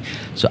Pharmacy.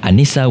 So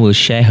Anissa will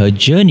share her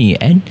journey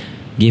and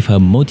give her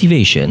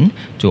motivation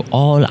to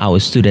all our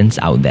students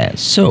out there.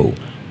 So,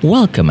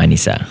 welcome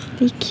Anissa.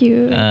 Thank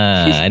you.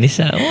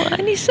 Anissa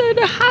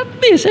dah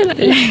habis.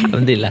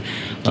 Alhamdulillah.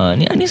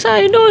 Ni Anissa,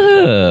 I know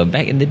her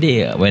back in the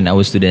day when I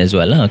was student as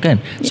well lah,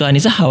 kan? So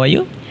Anissa, how are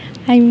you?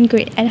 I'm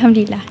great.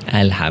 Alhamdulillah.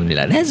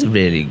 Alhamdulillah. That's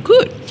really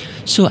good.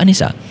 So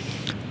Anissa,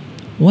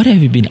 what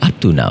have you been up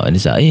to now,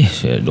 Anissa?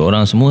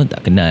 Orang semua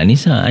tak kenal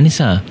Anissa.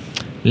 Anissa,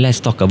 let's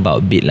talk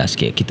about a bit lah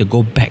sikit. Kita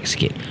go back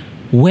sikit.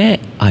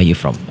 Where are you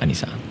from,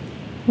 Anissa?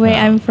 Where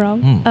I'm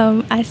from?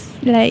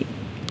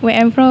 Where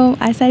I'm from,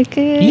 asal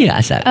ke?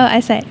 Yeah, asal. Oh,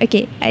 asal.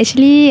 Okay.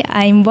 Actually,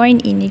 I'm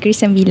born in Negeri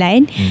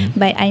Sembilan,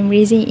 but I'm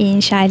raising in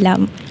Shah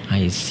Alam.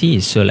 I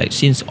see. So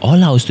since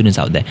all our students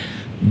out there,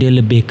 dia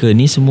lebih ke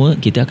ni semua,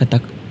 kita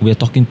akan we're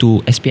talking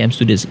to SPM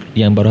students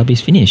yang baru habis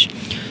finish.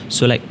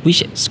 So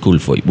which school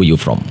were you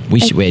from?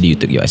 Where do you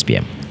took your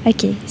SPM?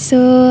 Okay. So,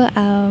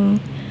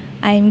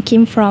 I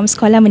came from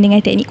Sekolah Menengah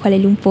Teknik Kuala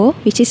Lumpur,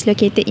 which is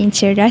located in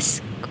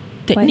Ceras.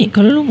 Teknik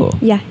Kuala Lumpur?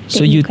 Yeah.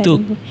 So you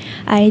took?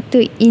 I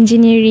took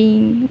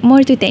engineering, more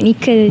to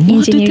technical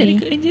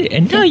engineering.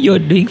 And now you're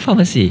doing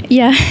pharmacy?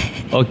 Yeah.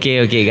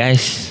 Okay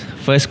guys.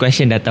 First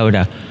question dah tahu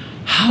dah.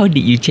 How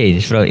did you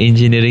change from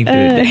engineering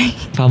to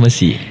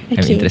pharmacy?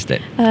 I'm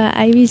interested.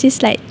 I will just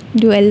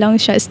do a long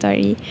short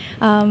story.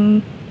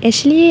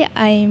 Actually,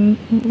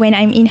 when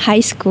I'm in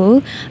high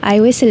school, I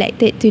was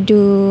selected to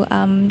do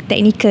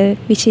technical,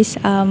 which is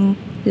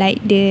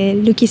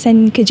the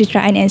lukisan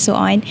kejuruteraan and so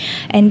on.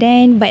 And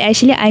then, but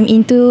actually I'm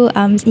into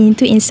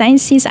in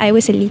science since I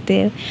was a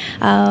little.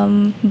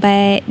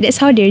 But that's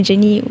how their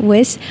journey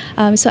was.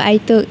 So I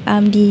took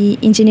the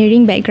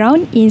engineering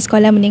background in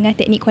Sekolah Menengah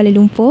Teknik Kuala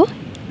Lumpur.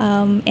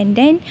 And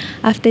then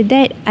after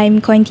that,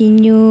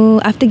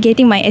 after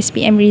getting my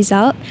SPM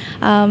result,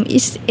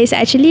 it's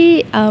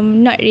actually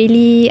not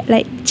really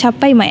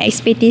capai my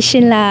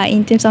expectation lah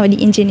in terms of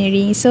the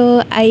engineering.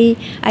 So I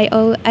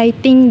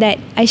think that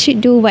I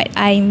should do what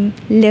I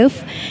love.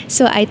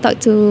 So I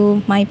talked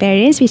to my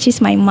parents, which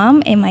is my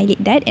mom and my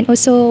late dad, and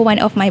also one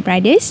of my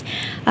brothers,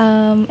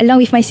 along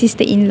with my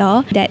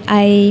sister-in-law, that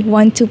I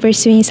want to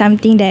pursue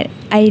something that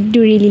I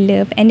do really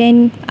love. And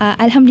then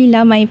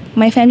Alhamdulillah,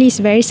 my family is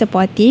very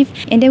supportive,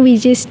 and then we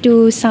just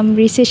do some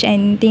research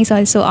and things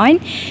and so on.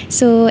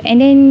 So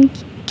and then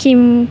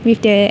came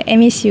with the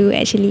MSU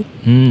actually.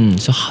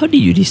 So how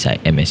did you decide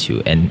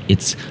MSU and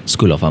its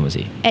School of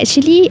Pharmacy?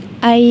 Actually,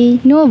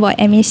 I know about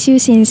MSU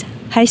since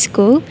high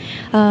school,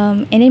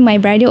 and then my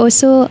brother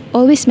also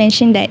always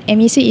mentioned that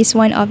MSU is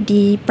one of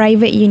the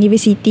private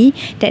university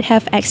that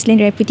have excellent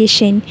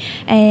reputation,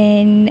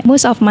 and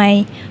most of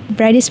my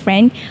brother's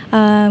friend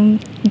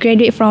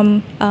graduate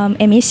from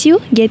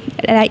MSU,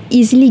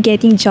 easily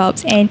getting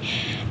jobs. And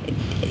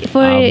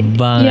For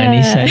Abang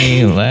Anissa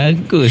ni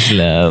bagus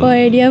lah. For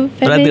their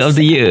Brother of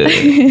the year.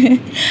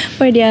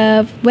 For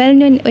their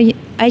well-known,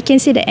 I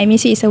can say that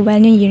MSU is a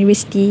well-known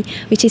university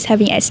which is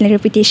having excellent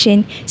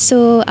reputation.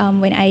 So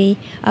when I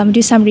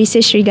do some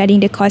research regarding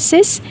the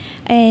courses,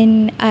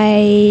 and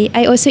I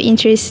also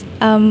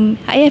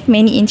I have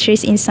many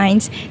interests in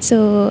science.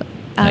 So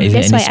Is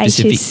there that's any why I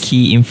specific choose.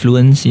 key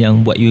influence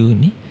yang buat you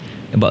ni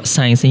about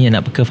science ni yang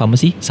nak ke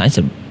pharmacy? Science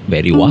are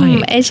very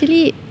wide.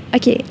 Actually,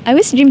 okay, I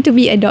always dream to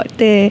be a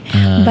doctor,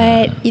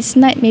 but it's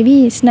not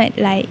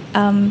like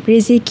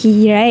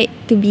rezeki, right,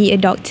 to be a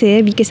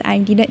doctor, because I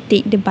did not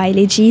take the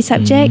biology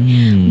subject.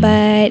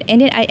 But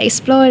and then I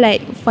explore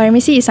like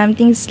pharmacy is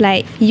something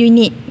like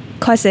unique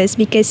courses,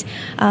 because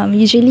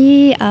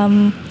usually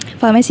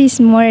pharmacy is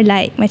more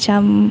like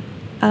macam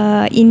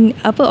in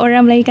apa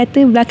orang Melayu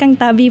kata belakang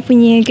tabir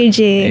punya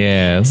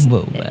kerja.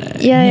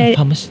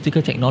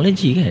 Pharmaceutical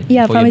technology kan?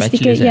 Yeah, For your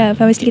pharmaceutical. bachelor's, Yeah,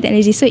 pharmaceutical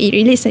technology. So it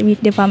relates with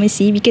the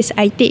pharmacy because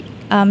I take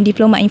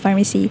diploma in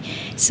pharmacy.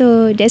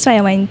 So that's why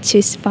I want to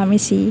choose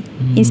pharmacy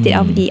instead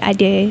of the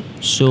other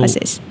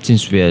courses.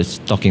 Since we are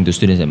talking to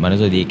students at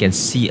Manaso, they can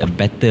see a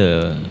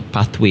better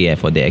pathway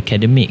for their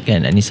academic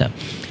kan, Anissa.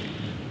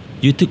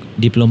 You took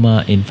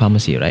diploma in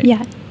pharmacy, right?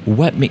 Yeah.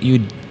 What made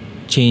you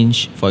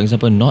change, for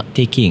example, not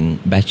taking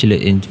bachelor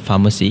in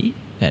pharmacy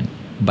kan,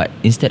 but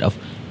instead of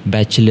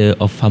bachelor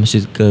of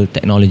pharmaceutical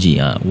technology?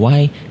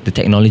 Why the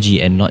technology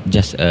and not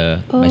just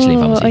a bachelor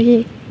in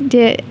pharmacy?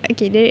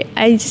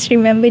 I just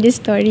remember the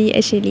story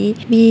actually.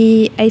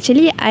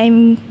 I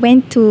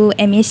went to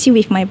MSU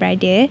with my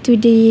brother to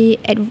the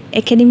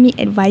academic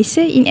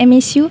advisor in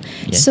MSU.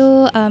 Yes.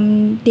 So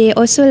they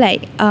also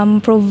like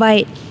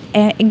provide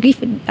give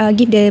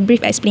the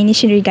brief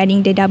explanation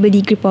regarding the double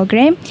degree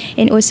program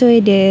and also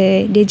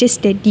the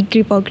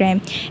degree program.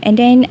 And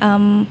then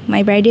my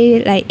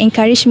brother like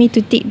encouraged me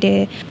to take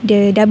the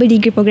double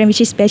degree program,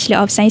 which is Bachelor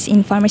of Science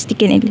in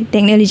Pharmaceutical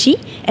Technology,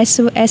 as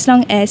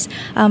long as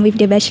with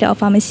the Bachelor of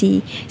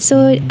Pharmacy.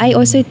 So I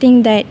also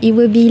think that it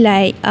will be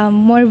like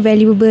more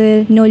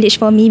valuable knowledge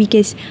for me,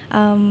 because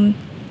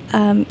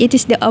it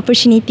is the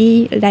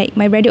opportunity. Like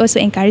my brother also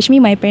encouraged me,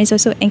 my parents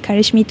also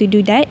encouraged me to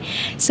do that.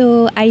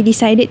 So I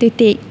decided to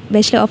take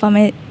Bachelor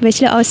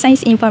of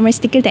Science in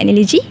Pharmaceutical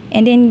Technology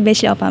and then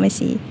Bachelor of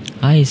Pharmacy.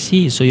 I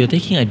see. So you're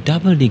taking a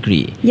double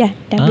degree. Yeah,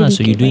 double degree.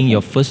 So you're doing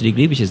your first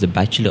degree, which is the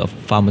Bachelor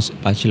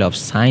of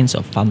Science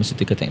of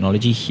Pharmaceutical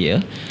Technology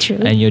here. True.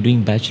 And you're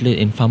doing Bachelor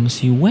in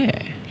Pharmacy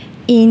where?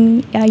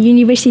 In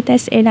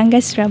Universitas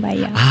Airlangga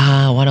Surabaya.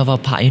 One of our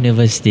part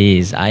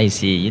universities. I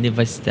see.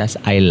 Universitas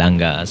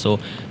Airlangga. So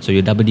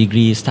your double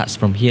degree starts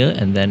from here,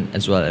 and then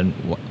as well. And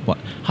what?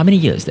 How many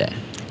years there?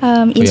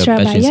 In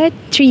Surabaya,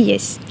 3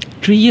 years.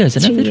 3 years.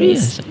 Another 3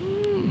 years.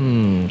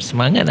 years.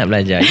 Semangat nak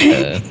belajar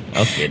ke?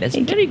 Okay, that's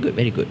very good,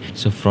 very good.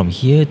 So from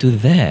here to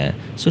there.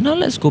 So now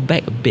let's go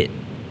back a bit.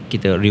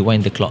 Kita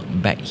rewind the clock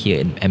back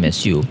here in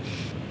MSU.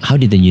 How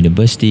did the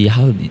university,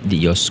 how did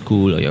your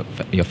school or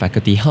your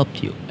faculty help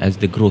you as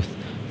the growth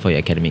for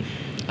your academic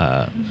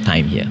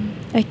time here?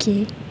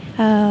 Okay.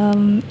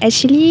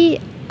 Actually,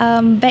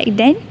 back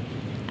then,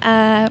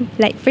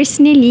 like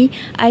personally,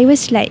 I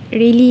was like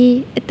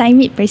really a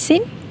timid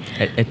person.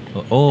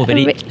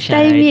 Very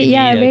shy. Timid,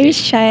 yeah, very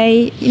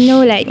shy. You know,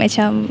 like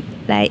macam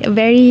like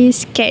very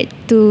scared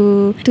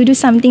to do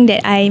something that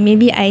I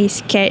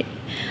scared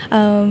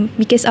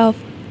because of.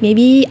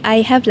 Maybe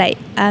I have like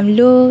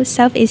low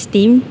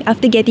self-esteem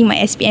after getting my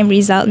SPM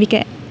result,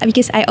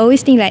 because I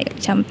always think like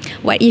macam,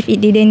 what if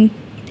it didn't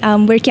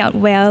work out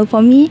well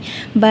for me.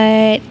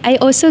 But I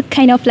also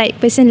kind of like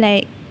person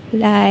like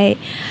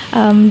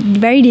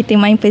very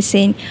determined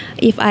person.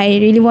 If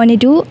I really want to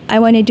do, I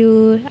want to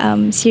do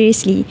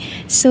seriously.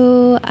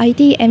 So I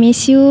think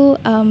MSU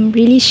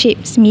really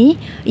shapes me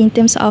in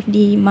terms of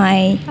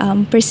my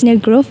personal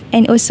growth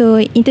and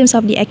also in terms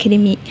of the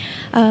academic,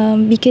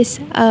 because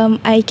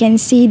I can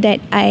see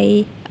that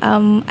I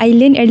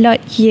learned a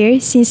lot here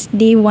since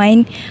day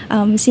one,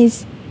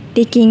 since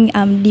taking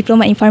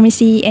diploma in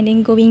pharmacy and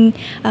then going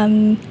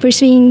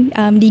pursuing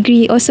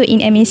degree also in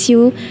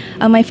MSU,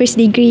 my first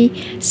degree.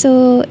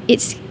 So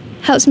it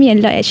helps me a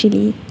lot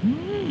actually.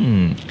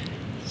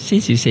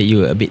 Since you said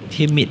you were a bit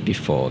timid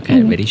before,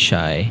 kind of very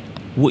shy,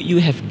 would you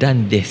have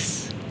done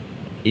this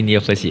in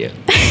your first year?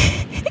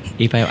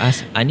 If I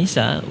ask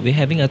Anissa, we're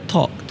having a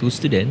talk to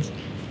students,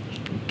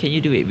 can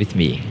you do it with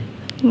me?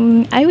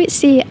 I would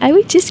say I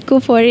would just go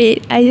for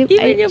it.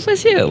 Even your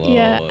first year? Wow.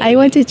 Yeah, I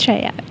want to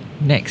try out.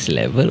 Next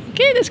level.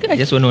 Okay, that's good. I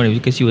just want to know,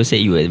 because you said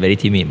you were a very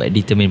timid but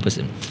determined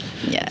person.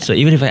 Yeah. So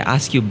even if I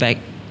ask you back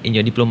in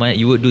your diploma,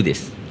 you would do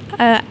this?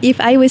 If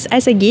I was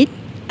asked again,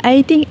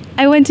 I think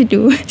I want to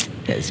do.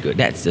 That's good.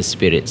 That's the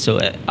spirit. So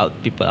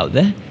people out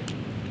there,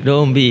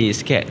 don't be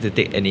scared to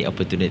take any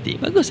opportunity.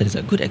 Bagus, that's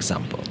a good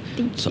example.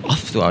 So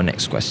off to our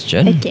next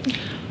question. Okay.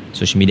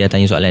 Social media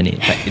tanya soalan ni.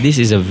 But this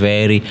is a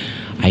very,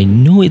 I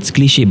know it's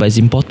cliche, but it's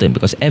important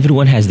because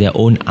everyone has their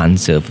own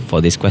answer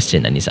for this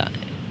question, Anissa.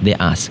 They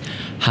ask,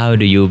 how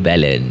do you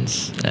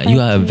balance?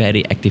 You are a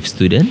very active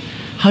student.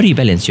 How do you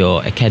balance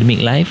your academic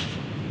life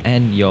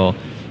and your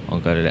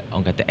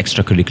orang kata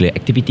extracurricular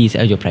activities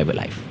and your private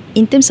life?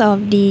 In terms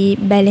of the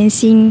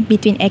balancing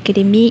between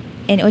academic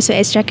and also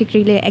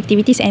extracurricular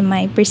activities and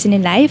my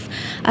personal life,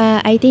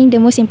 I think the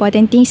most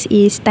important things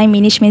is time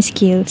management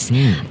skills.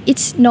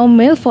 It's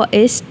normal for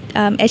us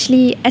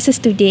actually as a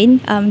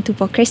student to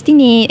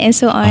procrastinate and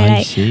so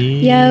on. I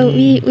see. Yeah,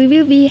 we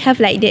will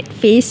have like that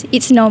phase.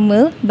 It's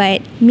normal,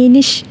 but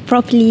manage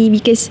properly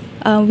because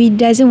we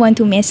doesn't want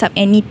to mess up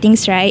any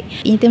things, right?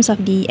 In terms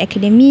of the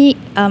academic,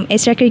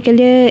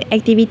 extracurricular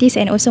activities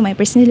and also my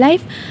personal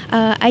life,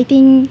 I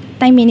think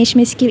time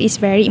management skill is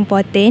very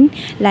important.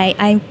 Like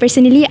I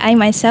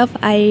myself,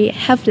 I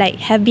have like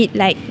habit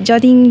like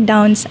jotting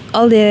down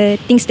all the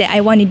things that I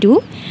want to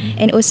do,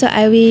 and also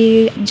I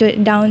will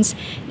jot down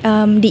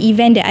the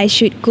event that I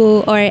should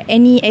go or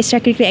any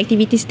extracurricular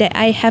activities that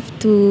I have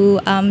to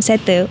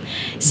settle.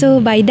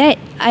 So by that,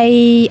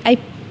 I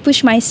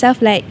push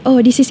myself like,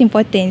 oh, this is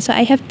important, so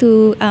I have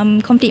to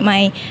complete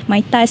my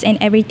task and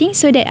everything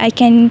so that I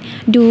can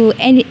do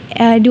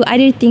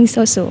other things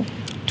also.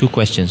 2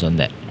 questions on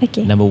that.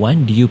 Okay. Number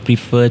 1, do you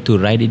prefer to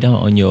write it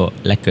down on your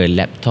like a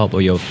laptop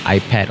or your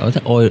iPad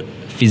or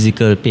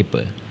physical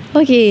paper?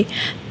 Okay,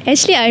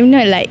 actually I'm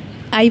not like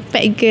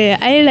iPad girl.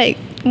 I like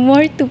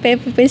more to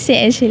paper person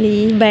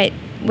actually, but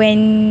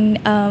when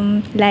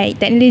like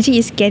technology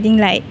is getting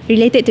like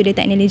related to the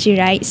technology,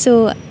 right?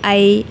 So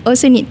I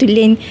also need to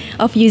learn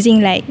of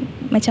using like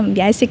macam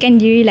biasakan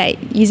diri like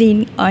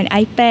using on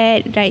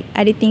iPad, right,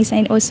 other things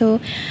and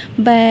also,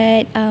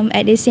 but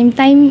at the same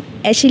time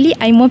actually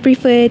I more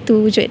prefer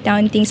to jot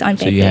down things on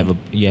paper.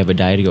 So you have a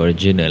diary or a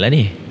journal lah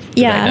ni?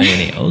 To Yeah. write down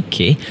ni.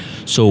 Okay.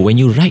 So when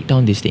you write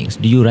down these things,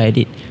 do you write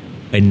it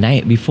a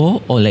night before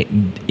or like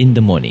in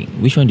the morning?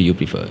 Which one do you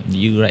prefer? Do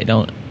you write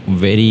down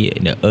very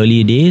in the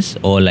early days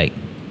or like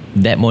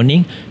that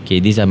morning?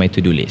 Okay, these are my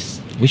to-do lists.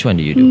 Which one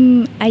do you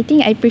do? I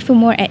think I prefer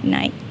more at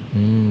night.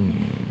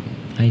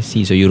 I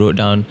see. So you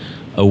wrote down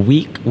a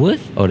week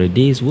worth or a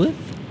day's worth?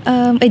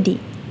 A day.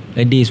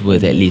 A day's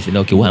worth at least.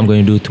 Okay, what I'm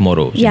going to do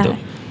tomorrow. macam Yeah. tu.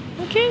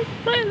 Okay,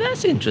 right.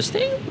 That's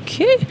interesting.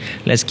 Okay,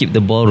 let's keep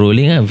the ball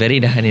rolling. Very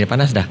dah ni dah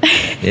panas dah.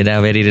 Dia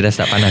dah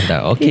start panas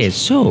dah. Okay,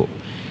 so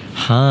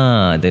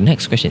the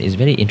next question is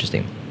very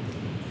interesting.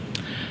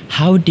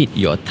 How did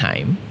your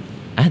time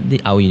at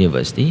our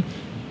university,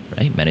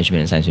 right,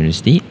 Management and Science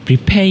University,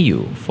 prepare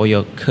you for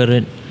your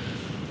current,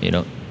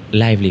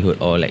 livelihood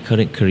or like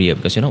current career,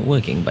 because you're not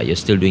working but you're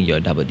still doing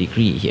your double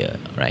degree here,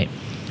 right?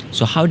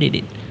 So how did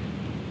it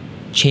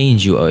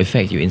change you or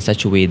affect you in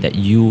such a way that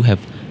you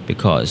have,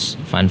 because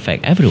fun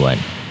fact, everyone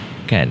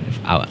can,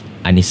 our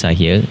Anissa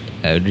here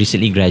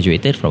recently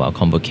graduated from our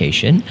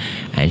convocation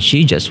and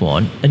she just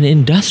won an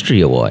industry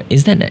award.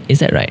 Is that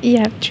right?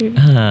 Yeah, true.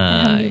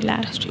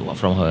 Alhamdulillah. Industry award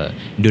from her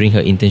during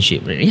her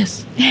internship, right?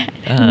 Yes.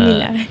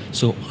 Alhamdulillah.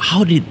 So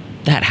how did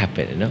that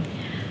happen?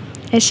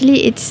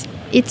 Actually, it's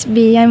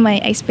beyond my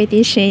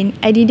expectation.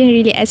 I didn't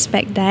really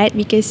expect that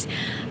because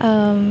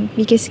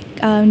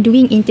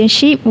doing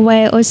internship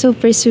while also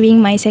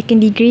pursuing my second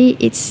degree,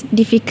 it's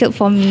difficult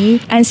for me.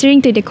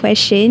 Answering to the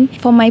question,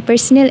 for my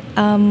personal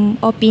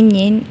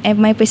opinion and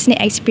my personal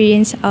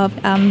experience of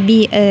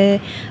be a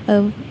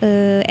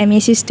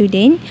MSc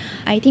student,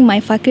 I think my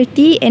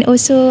faculty and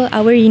also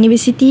our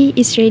university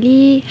is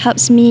really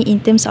helps me in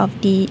terms of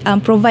the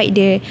provide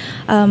the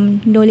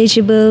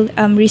knowledgeable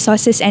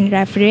resources and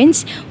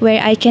reference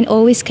where I can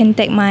always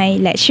contact my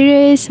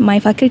lecturers, my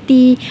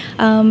faculty,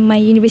 my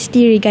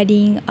university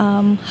regarding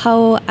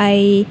how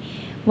I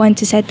want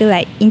to settle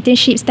like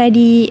internship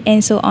study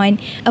and so on.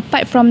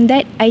 Apart from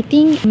that, I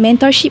think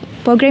mentorship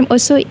program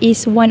also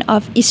is one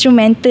of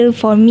instrumental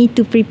for me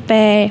to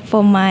prepare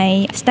for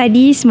my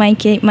studies, my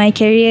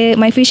career,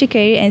 my future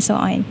career and so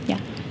on. Yeah.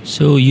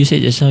 So you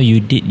said just now you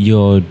did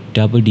your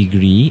double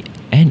degree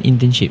and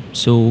internship.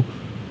 So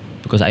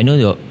because I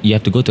know you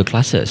have to go to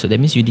classes, so that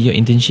means you did your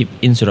internship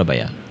in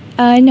Surabaya.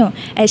 No,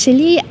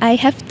 actually I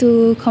have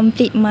to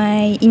complete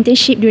my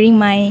internship during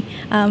my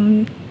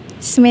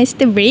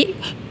semester break.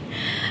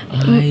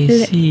 I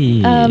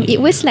see.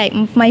 It was like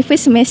my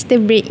first semester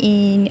break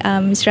in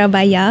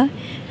Surabaya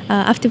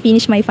after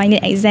finish my final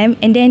exam,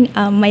 and then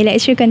my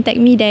lecturer contact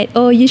me that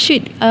you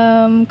should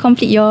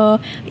complete your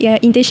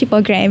internship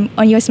program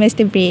on your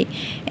semester break.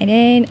 And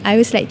then I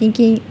was like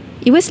thinking,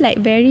 it was like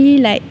very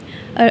like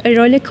a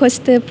roller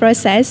coaster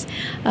process.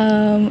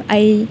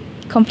 I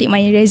complete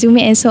my resume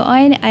and so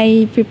on.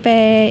 I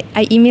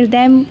emailed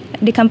them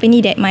the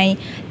company that my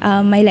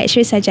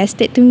lecturer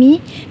suggested to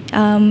me,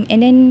 and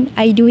then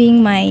I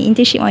doing my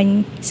internship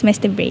on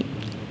semester break.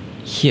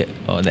 Here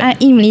or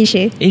In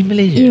Malaysia. In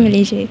Malaysia. In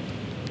Malaysia.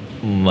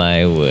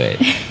 My word.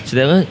 So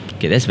that one,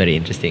 okay, that's very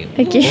interesting.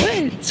 Okay.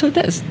 Oh, so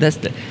that's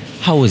the.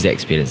 How was the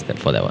experience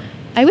for that one?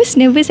 I was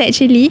nervous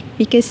actually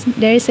because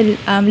there is a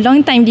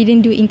long time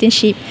didn't do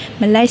internship.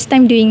 My last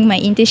time doing my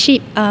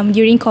internship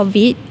during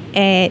COVID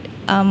at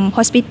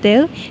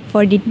hospital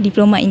for the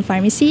diploma in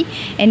pharmacy,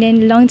 and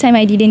then long time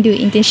I didn't do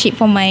internship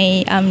for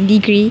my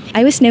degree.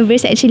 I was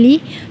nervous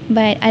actually,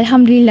 but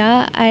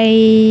Alhamdulillah,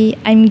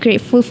 I'm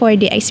grateful for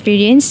the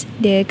experience.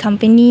 The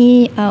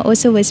company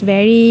also was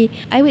very,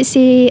 I would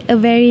say, a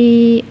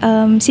very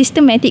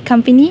systematic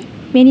company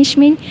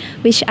management,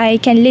 which I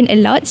can learn a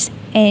lot.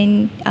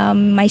 And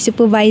my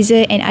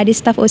supervisor and other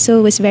staff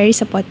also was very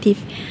supportive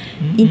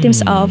in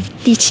terms of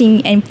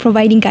teaching and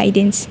providing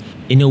guidance.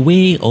 In a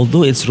way,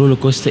 although it's roller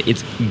coaster,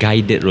 it's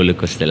guided roller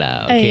coaster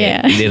lah. Okay,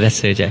 yeah. Dia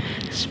rasa macam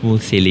smooth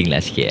sailing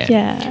lah sikit.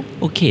 Yeah.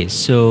 Okay,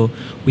 so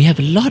we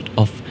have a lot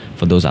of,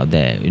 for those out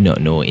there, you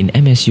know, in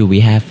MSU we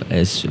have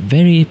a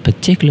very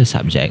particular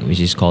subject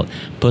which is called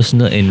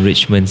personal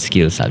enrichment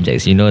skill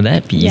subjects. You know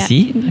that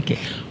PEC? Yeah. Okay,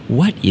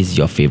 what is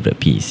your favorite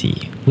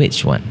PEC?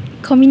 Which one?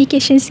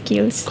 Communication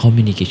skills.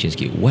 Communication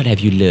skill. What have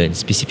you learned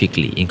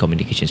specifically in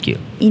communication skill?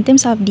 In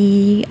terms of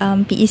the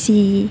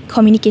PEC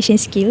communication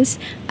skills,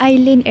 I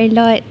learned a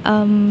lot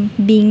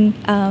being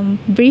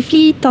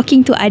briefly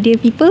talking to other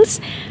peoples,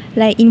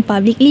 like in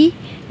publicly,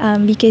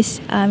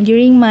 because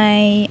during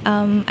my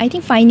I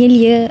think final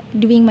year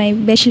doing my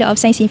Bachelor of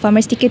Science in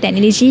Pharmaceutical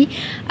Technology,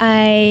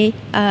 I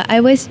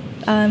was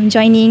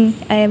joining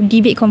a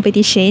debate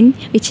competition,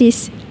 which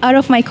is out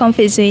of my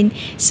comfort zone.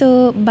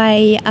 So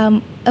by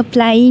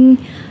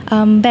applying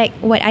back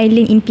what I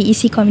learned in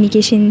PEC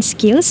communication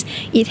skills,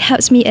 it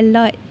helps me a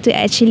lot to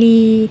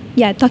actually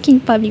talking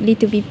publicly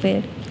to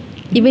people.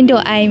 Even though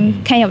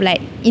I'm kind of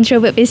like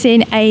introvert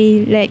person,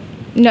 I like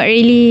not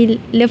really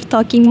love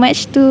talking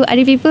much to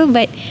other people,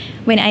 but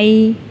when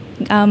I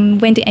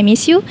went to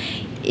MSU,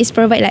 it's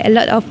provide like a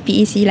lot of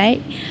PEC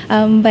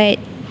but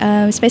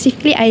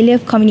specifically I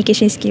love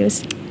communication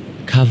skills.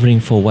 Covering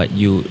for what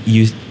you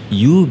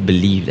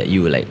believe that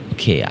you were like,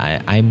 okay,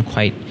 I'm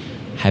quite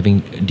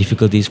having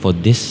difficulties for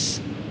this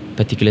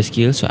particular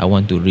skill, so I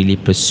want to really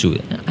pursue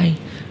it.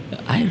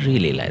 I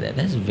really like that.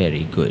 That's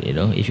very good. You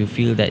know, if you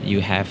feel that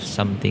you have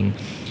something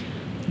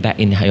back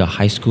in your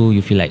high school,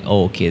 you feel like,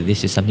 oh, okay,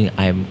 this is something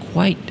I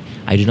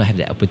do not have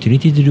the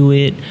opportunity to do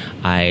it.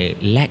 I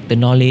lack the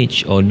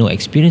knowledge or no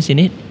experience in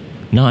it.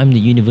 Now I'm in the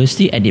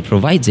university and it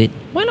provides it.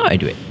 Why not I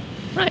do it?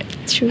 Right.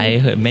 True. I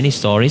heard many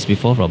stories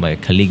before from my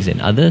colleagues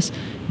and others.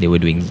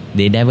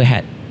 They never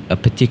had a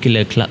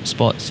particular club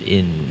sports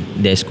in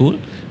their school.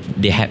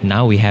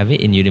 Now we have it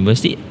in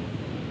university.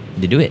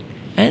 They do it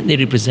and they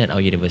represent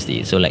our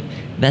university. So like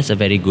that's a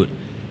very good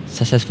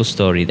successful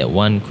story that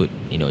one could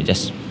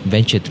just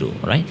venture through.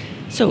 All right.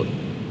 So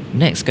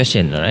next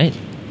question. All right.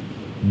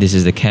 This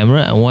is the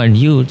camera. I want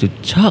you to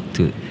talk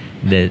to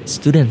the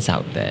students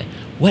out there.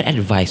 What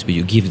advice would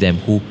you give them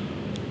who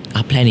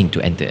are planning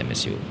to enter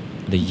MSU?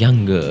 The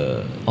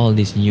younger, all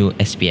these new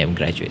SPM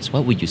graduates,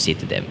 what would you say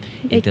to them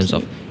in terms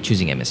of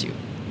choosing MSU?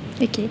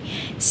 Okay,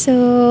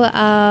 so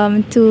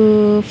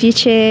to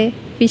future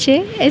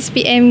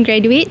SPM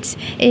graduates,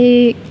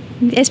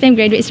 SPM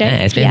graduates,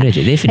 right? SPM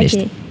graduates, they finished.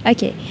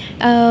 Okay.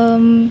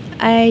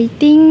 I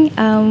think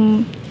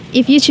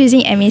if you're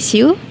choosing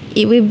MSU,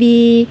 it will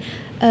be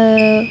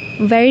a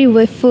very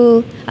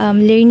worthwhile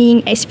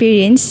learning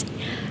experience.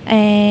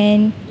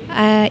 And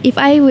if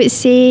I would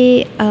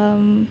say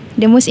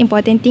the most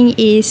important thing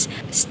is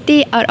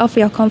stay out of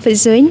your comfort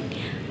zone,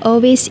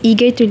 always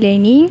eager to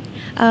learning,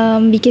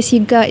 because you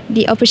got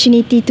the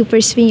opportunity to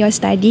pursue your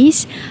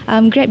studies.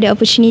 Grab the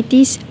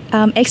opportunities,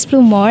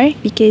 explore more,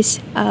 because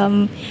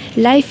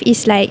life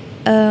is like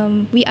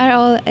we are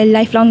all a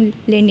lifelong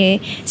learner.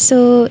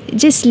 So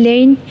just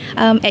learn,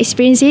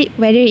 experience it,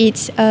 whether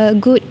it's a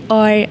good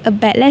or a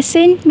bad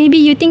lesson. Maybe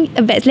you think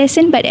a bad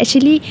lesson, but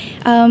actually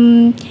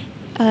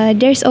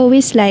there's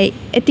always like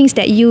things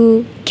that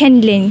you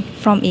can learn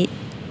from it.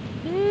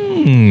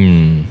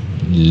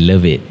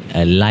 Love it.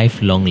 A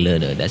lifelong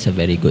learner. That's a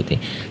very good thing.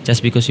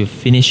 Just because you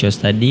finish your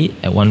study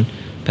at one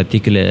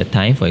particular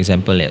time, for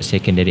example, like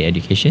secondary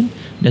education,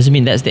 doesn't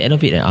mean that's the end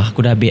of it.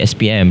 Aku dah habis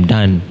SPM,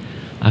 done.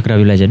 Aku dah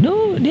belajar.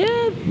 No, there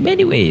are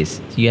many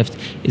ways.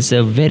 It's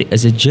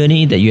a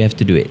journey that you have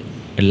to do it.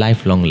 A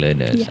lifelong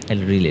learner. Yeah.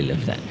 I really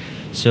love that.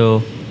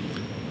 So,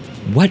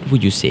 what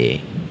would you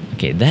say?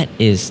 Okay, that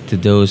is to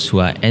those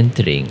who are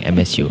entering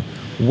MSU.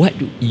 What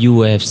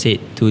you have said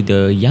to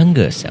the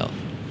younger self?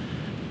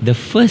 The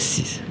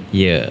first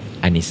year,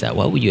 Anissa,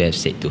 what would you have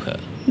said to her?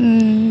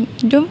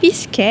 Don't be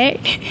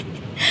scared.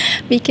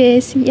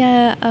 Because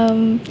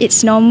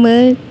it's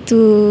normal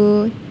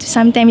to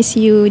sometimes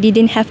you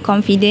didn't have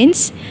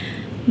confidence,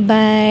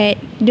 but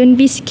don't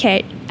be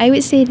scared. I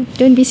would say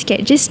don't be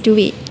scared. Just do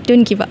it.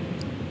 Don't give up.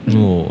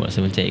 Oh,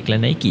 rasa macam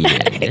iklan Nike.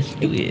 Let's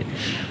do it.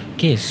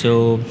 Okay,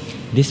 so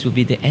this will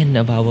be the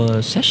end of our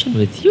session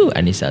with you,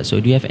 Anissa.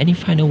 So do you have any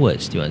final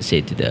words you want to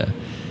say to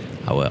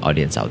our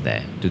audience out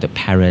there, to the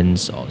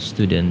parents or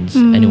students,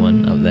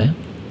 anyone out there?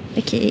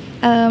 Okay,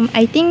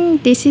 I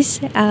think this is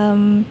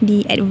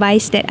the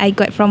advice that I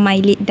got from my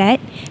late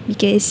dad,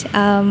 because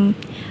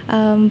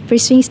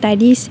pursuing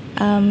studies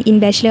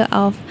in Bachelor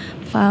of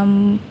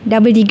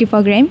double degree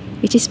program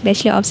which is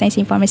Bachelor of Science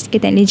in Pharmaceutical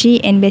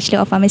Technology and Bachelor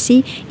of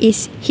Pharmacy,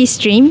 is his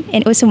dream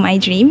and also my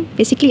dream,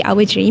 basically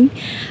our dream.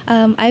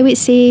 I would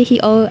say he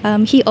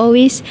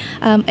always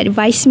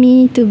advised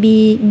me to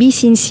be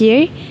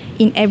sincere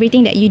in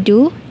everything that you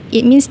do.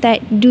 It means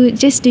that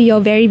just do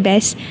your very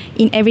best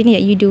in everything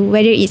that you do,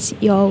 whether it's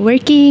you're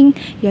working,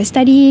 you're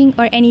studying,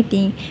 or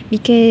anything,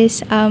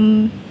 because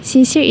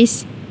sincere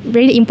is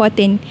really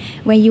important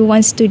when you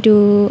want to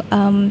do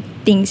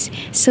things,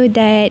 so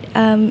that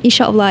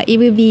inshallah it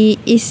will be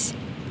is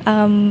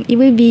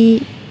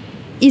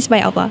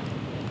by Allah.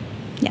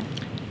 Yeah.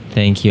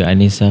 Thank you,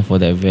 Anissa, for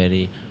that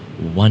very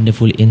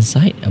wonderful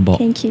insight about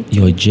Thank you.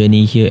 your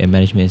journey here at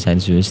Management and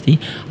Science University.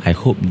 I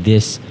hope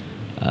this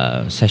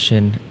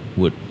session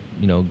would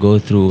go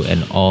through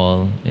and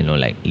all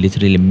like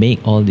literally make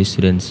all the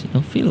students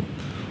feel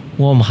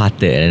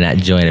warm-hearted and not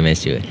join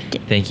MSU.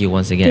 Thank you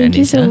once again, Thank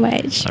you Anissa. so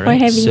much All for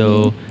right, having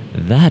so me.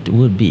 that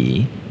would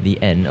be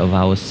the end of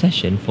our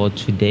session for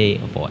today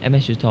for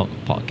MSU Talk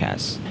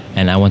podcast.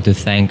 And I want to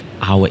thank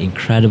our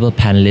incredible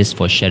panelists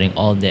for sharing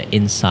all their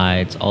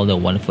insights, all their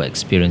wonderful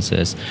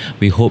experiences.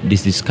 We hope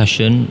this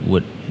discussion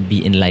would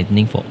be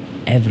enlightening for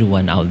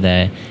everyone out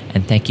there.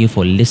 And thank you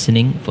for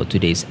listening for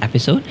today's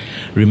episode.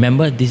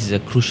 Remember, this is a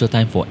crucial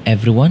time for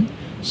everyone.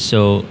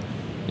 So,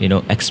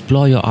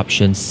 explore your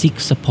options, seek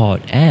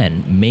support,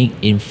 and make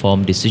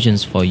informed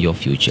decisions for your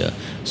future.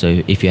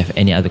 So if you have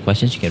any other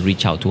questions, you can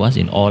reach out to us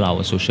in all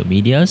our social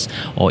medias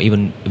or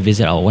even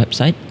visit our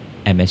website,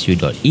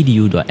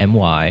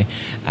 msu.edu.my.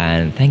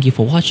 And thank you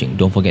for watching.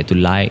 Don't forget to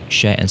like,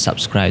 share, and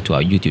subscribe to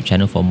our YouTube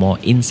channel for more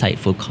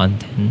insightful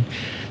content.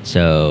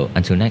 So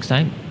until next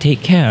time,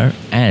 take care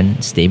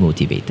and stay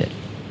motivated.